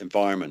this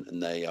environment,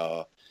 and they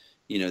are,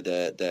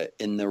 they're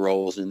in their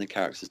roles and in the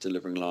characters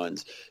delivering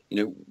lines.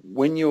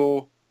 When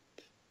you're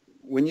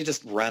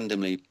just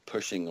randomly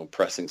pushing or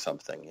pressing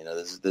something,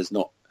 there's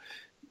not,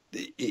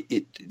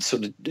 it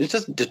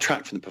doesn't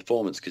detract from the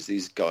performance, because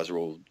these guys are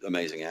all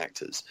amazing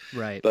actors.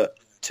 Right. But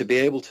to be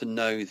able to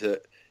know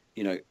that,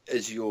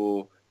 as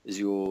you're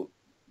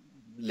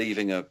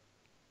leaving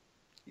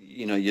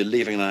you're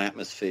leaving an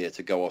atmosphere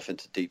to go off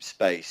into deep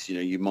space,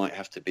 you might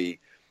have to be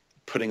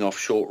putting off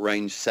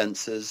short-range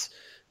sensors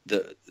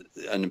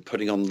and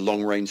putting on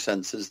long-range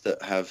sensors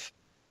that have,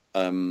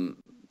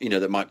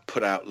 that might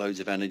put out loads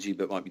of energy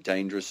but might be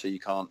dangerous, so you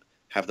can't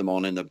have them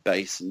on in the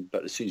base.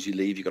 But as soon as you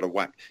leave, you've got to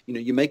whack.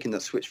 You're making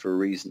that switch for a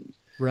reason.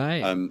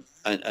 Right. And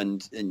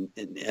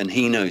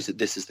he knows that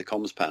this is the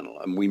comms panel,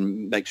 and we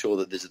make sure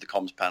that this is the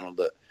comms panel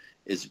that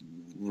is,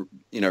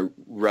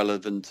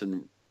 relevant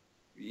and,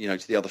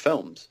 to the other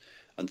films,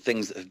 and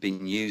things that have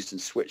been used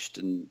and switched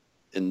in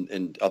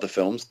other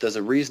films. There's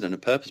a reason and a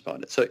purpose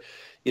behind it. So,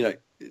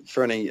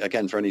 for any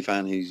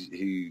fan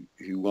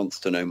who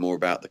wants to know more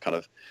about the kind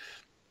of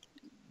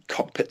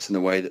cockpits and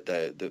the way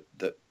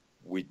that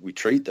we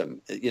treat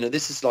them,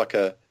 this is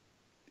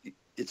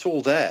it's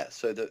all there,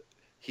 so that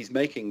he's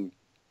making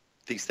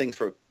these things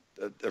for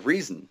a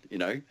reason,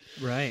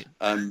 Right.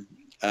 And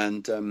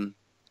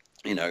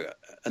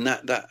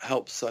that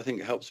helps. I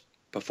think it helps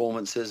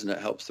performances, and it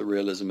helps the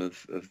realism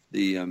of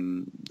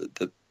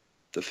the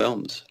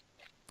films.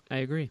 I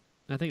agree.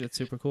 I think that's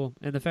super cool.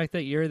 And the fact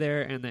that you're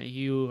there and that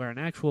you are an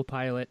actual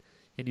pilot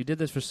and you did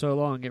this for so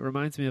long, it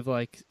reminds me of,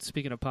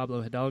 speaking of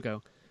Pablo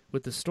Hidalgo,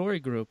 with the story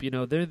group,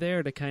 they're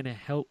there to kind of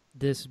help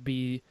this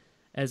be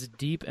as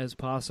deep as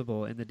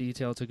possible, and the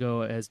detail to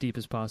go as deep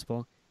as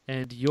possible.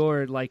 and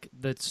you're like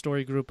the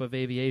story group of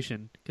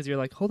aviation because you're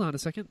like, hold on a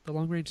second, the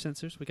long range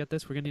sensors, we got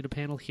this. We're gonna need a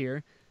panel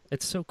here.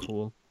 It's so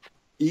cool.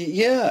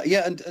 Yeah,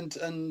 yeah,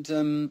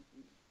 and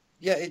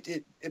yeah,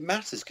 it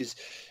matters because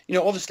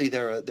obviously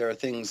there are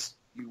things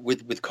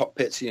with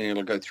cockpits,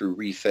 you'll go through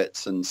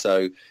refits, and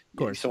so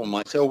someone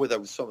might say, oh, there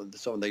was someone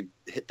they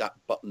hit that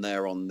button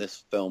there on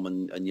this film,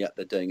 and yet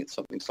they're doing it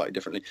something slightly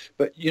differently.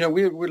 But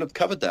we'll have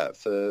covered that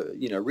for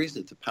a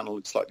reason. The panel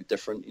looks slightly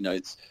different.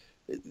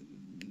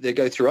 They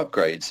go through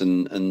upgrades,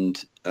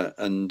 and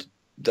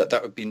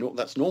that would be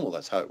that's normal.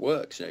 That's how it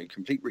works.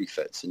 Complete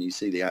refits, and you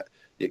see the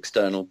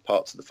external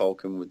parts of the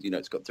Falcon with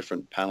it's got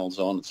different panels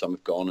on, and some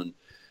have gone,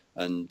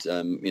 and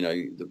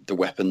the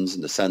weapons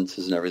and the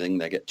sensors and everything,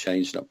 they get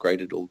changed and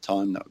upgraded all the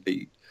time. That would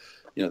be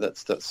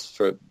that's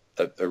for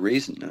a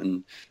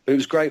reason. But it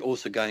was great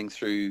also going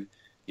through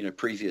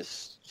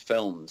previous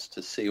films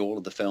to see all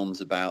of the films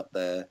about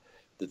the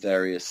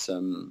various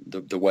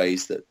the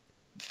ways that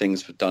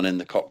things were done in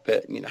the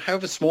cockpit,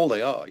 however small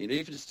they are, even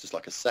if it's just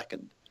like a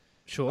second.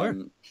 Sure.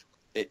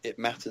 It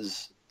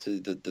matters to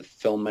the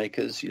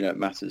filmmakers, it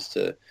matters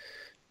to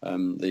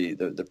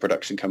the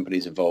production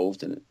companies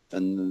involved in it,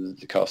 and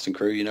the cast and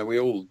crew. We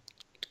all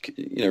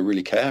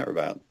really care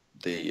about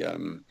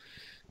the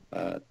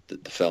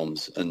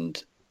films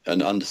and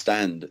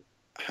understand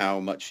how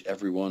much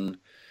everyone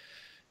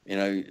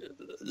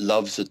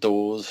loves,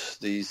 adores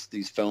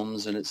these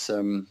films, and it's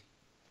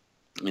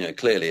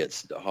clearly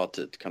it's hard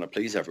to kind of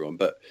please everyone,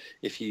 but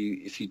if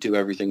you do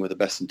everything with the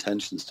best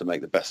intentions to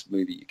make the best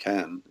movie you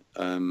can,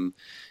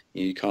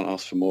 you can't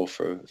ask for more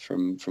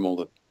from all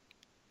the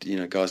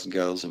guys and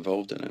girls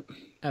involved in it.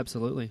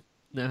 Absolutely.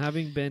 Now,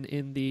 having been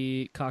in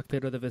the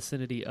cockpit or the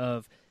vicinity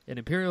of an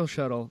Imperial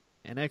shuttle,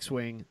 an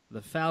X-Wing,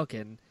 the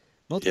Falcon,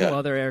 multiple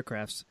other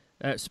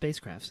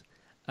spacecrafts,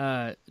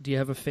 do you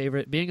have a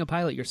favorite? Being a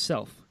pilot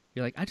yourself,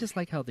 you're like, I just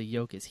like how the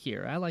yoke is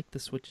here. I like the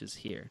switches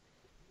here.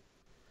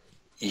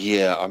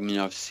 Yeah, I mean,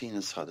 I've seen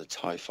inside the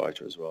TIE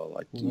Fighter as well.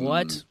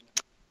 What?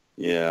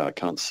 Yeah, I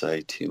can't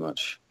say too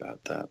much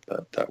about that,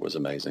 but that was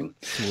amazing.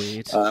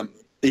 Sweet.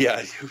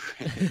 Yeah,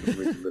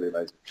 really, really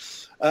amazing.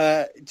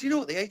 Do you know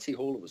what? The AT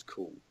Hauler was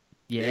cool.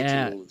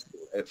 Yeah. Was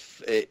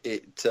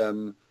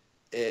cool.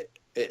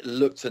 It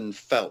looked and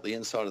felt, the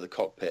inside of the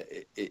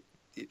cockpit. It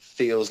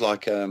feels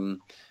like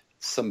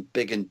some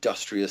big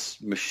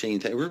industrious machine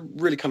thing.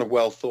 Really kind of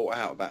well thought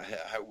out about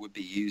how it would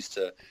be used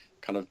to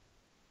kind of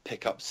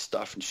pick up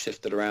stuff and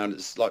shift it around.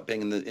 It's like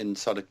being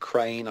inside a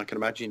crane. I can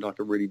imagine like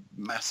a really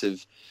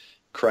massive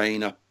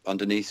crane up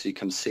underneath, so you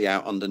can see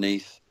out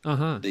underneath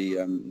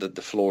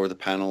the floor of the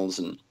panels,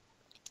 and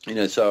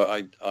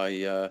so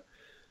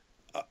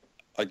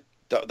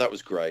that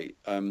was great.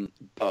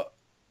 But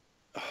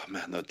oh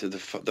man,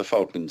 the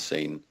Falcon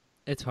scene,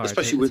 it's hard,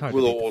 especially with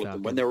all of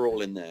them when they were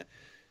all in there.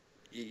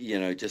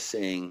 Just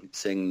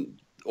seeing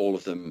all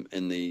of them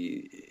in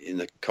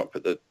the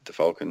cockpit, the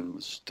Falcon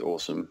was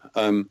awesome.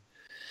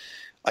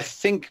 I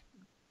think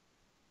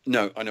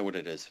I know what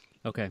it is.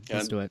 Okay,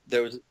 let's do it.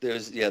 There was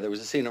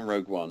a scene on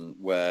Rogue One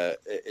where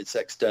it's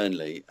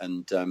externally,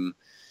 and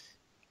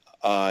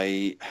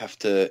I have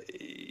to.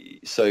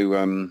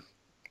 So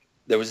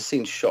there was a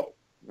scene shot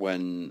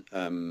when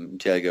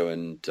Diego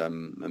and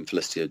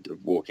Felicity are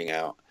walking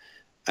out,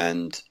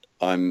 and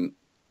I'm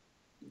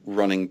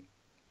running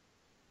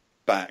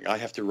back. I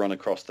have to run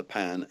across the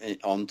pan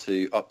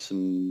up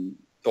some,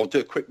 or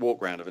do a quick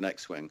walk round of an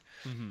X-Wing,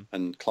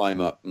 and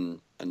climb up and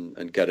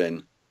get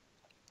in,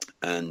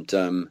 and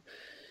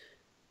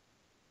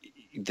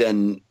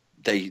then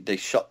they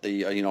shut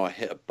the. I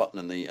hit a button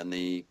and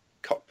the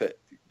cockpit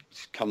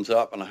comes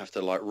up, and I have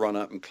to like run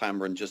up and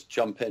clamber and just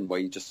jump in,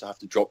 where you just have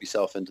to drop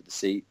yourself into the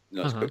seat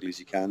as quickly as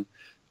you can,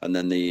 and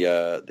then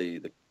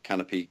the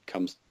canopy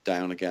comes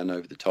down again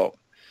over the top.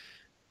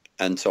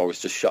 And so I was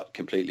just shut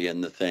completely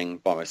in the thing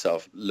by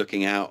myself,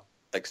 looking out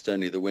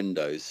externally the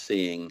windows,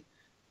 seeing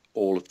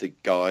all of the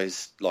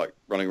guys like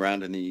running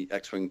around in the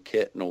X-Wing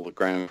kit and all the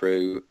ground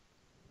crew.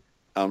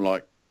 I'm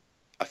like,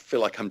 I feel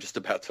like I'm just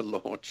about to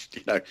launch,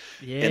 in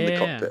the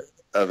cockpit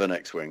of an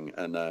X-Wing,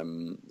 and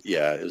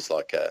it was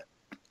like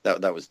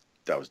that was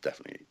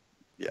definitely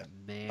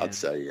Man. I'd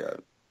say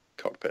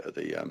cockpit of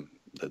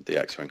the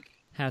X-Wing.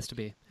 Has to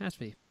be.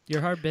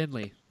 You're Hard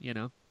Bentley,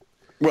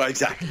 Well,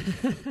 exactly.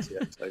 Yeah,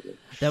 totally.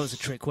 That was a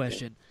trick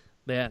question.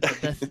 Yeah,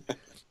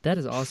 that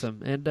is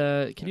awesome. And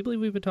can you believe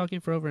we've been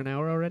talking for over an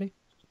hour already?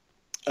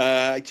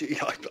 I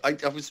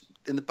was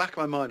in the back of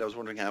my mind. I was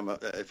wondering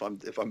if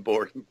I'm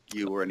boring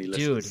you or any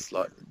listeners.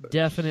 Dude,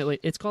 definitely.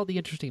 It's called The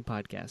Interesting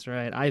Podcast,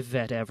 right? I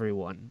vet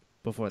everyone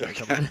before they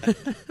come on.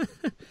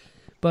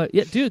 But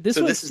yeah, dude, this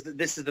is the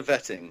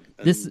vetting.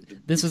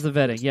 This is the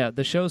vetting. Yeah,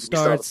 the show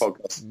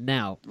starts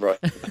now. Right.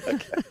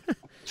 Okay.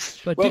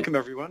 But welcome,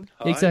 everyone.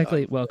 Hi,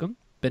 exactly. Welcome,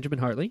 Benjamin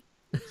Hartley.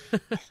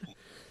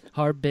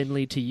 Hard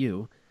Bentley to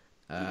you.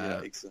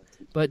 Yeah,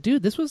 exactly. But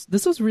dude, this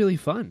was really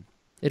fun.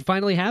 It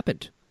finally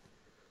happened.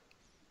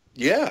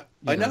 Yeah,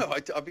 I know.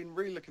 I've been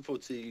really looking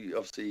forward to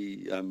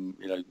obviously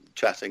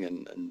chatting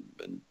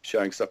and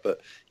sharing stuff.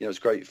 But it's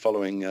great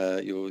following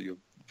your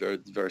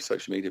various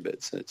social media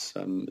bits.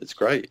 It's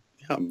great.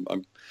 Yeah,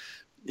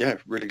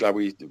 I'm really glad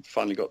we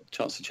finally got the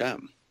chance to chat.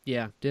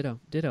 Yeah, ditto.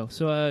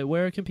 So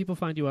where can people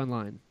find you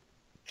online?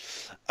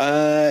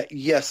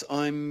 Yes,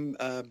 I'm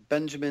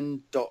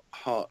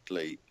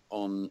Benjamin.Hartley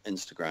on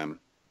Instagram.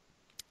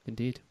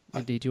 Indeed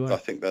you are. I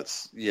think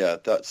that's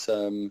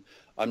I'm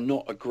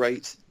not a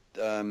great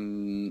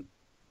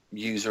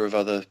user of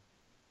other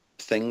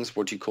things.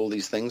 What do you call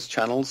these things?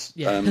 Channels?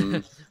 Yeah,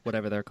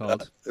 whatever they're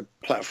called.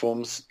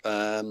 Platforms.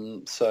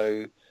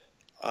 So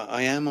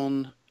I am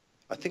on,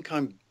 I think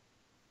I'm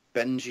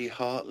Benji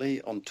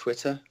Hartley on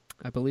Twitter.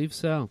 I believe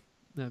so.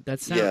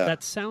 That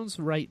sounds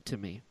right to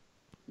me.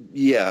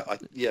 Yeah, I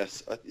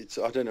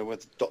don't know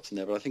whether dot's in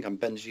there, but I think I'm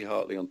Benji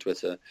Hartley on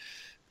Twitter,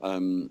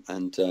 and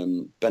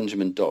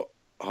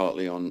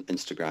Benjamin.Hartley on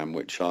Instagram,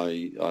 which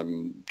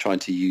I'm trying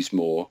to use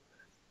more.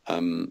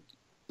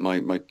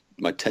 My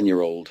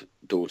 10-year-old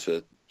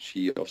daughter,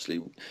 she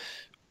obviously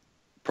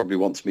probably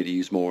wants me to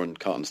use more and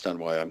can't understand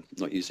why I'm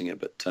not using it,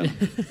 but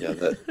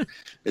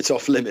it's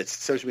off limits.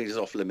 Social media is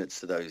off limits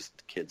to those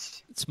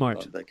kids.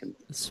 Smart.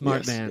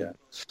 Smart man.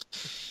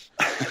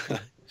 Yeah.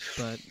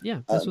 But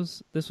yeah,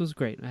 this was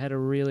great. I had a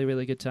really,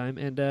 really good time.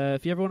 And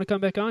if you ever want to come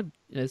back on,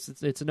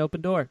 it's an open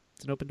door.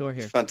 It's an open door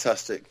here.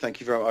 Fantastic. Thank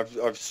you very much.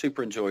 I've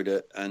super enjoyed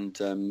it. And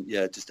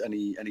just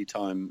any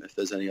time if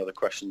there's any other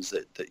questions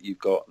that you've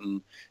got,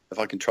 and if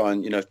I can try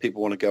and if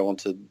people want to go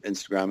onto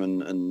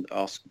Instagram and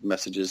ask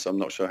messages, I'm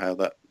not sure how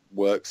that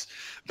works.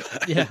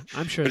 But yeah,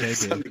 I'm sure they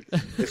do.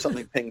 If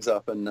something pings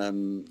up, and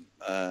I'm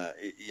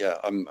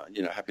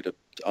happy to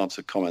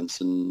answer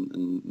comments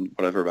and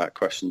whatever about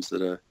questions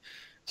that are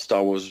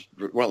Star Wars,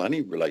 well,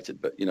 any related,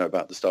 but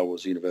about the Star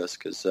Wars universe,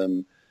 because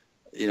I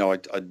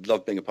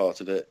love being a part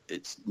of it.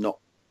 It's not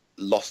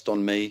lost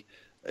on me.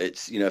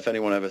 It's if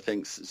anyone ever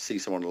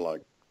sees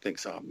someone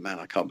thinks, oh man,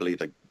 I can't believe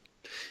they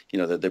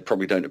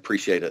probably don't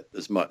appreciate it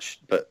as much.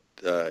 But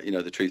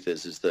the truth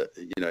is that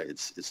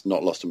it's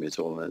not lost on me at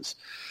all, and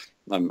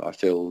I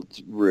feel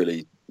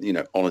really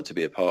honoured to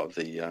be a part of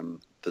the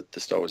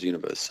Star Wars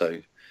universe.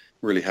 So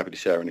really happy to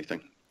share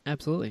anything.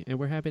 Absolutely, and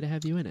we're happy to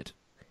have you in it.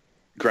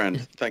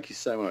 Grand. Thank you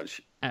so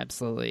much.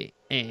 Absolutely.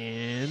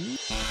 And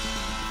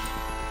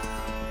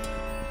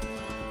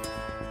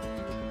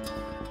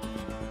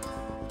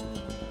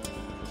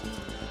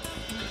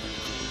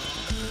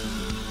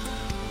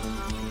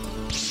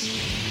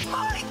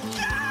My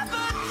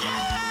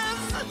cabbages!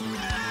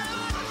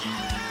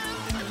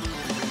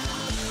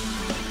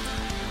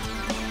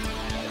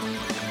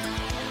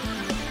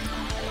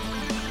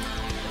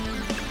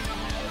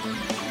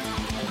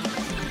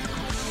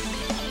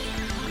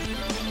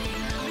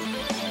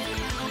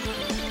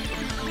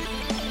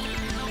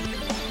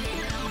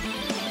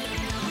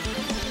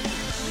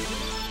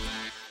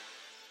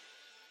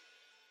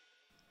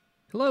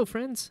 hello,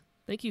 friends.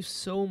 Thank you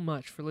so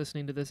much for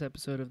listening to this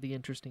episode of The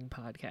Interesting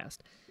Podcast.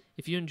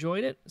 If you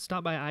enjoyed it,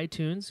 stop by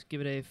iTunes,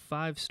 give it a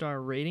 5-star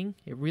rating.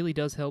 It really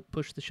does help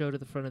push the show to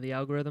the front of the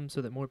algorithm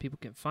so that more people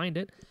can find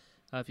it.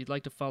 If you'd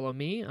like to follow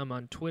me, I'm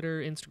on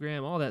Twitter,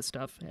 Instagram, all that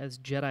stuff, as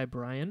Jedi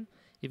Brian.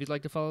 If you'd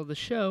like to follow the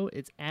show,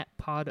 it's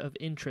 @Pod of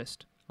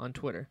Interest on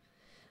Twitter.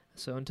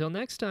 So until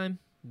next time,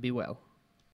 be well.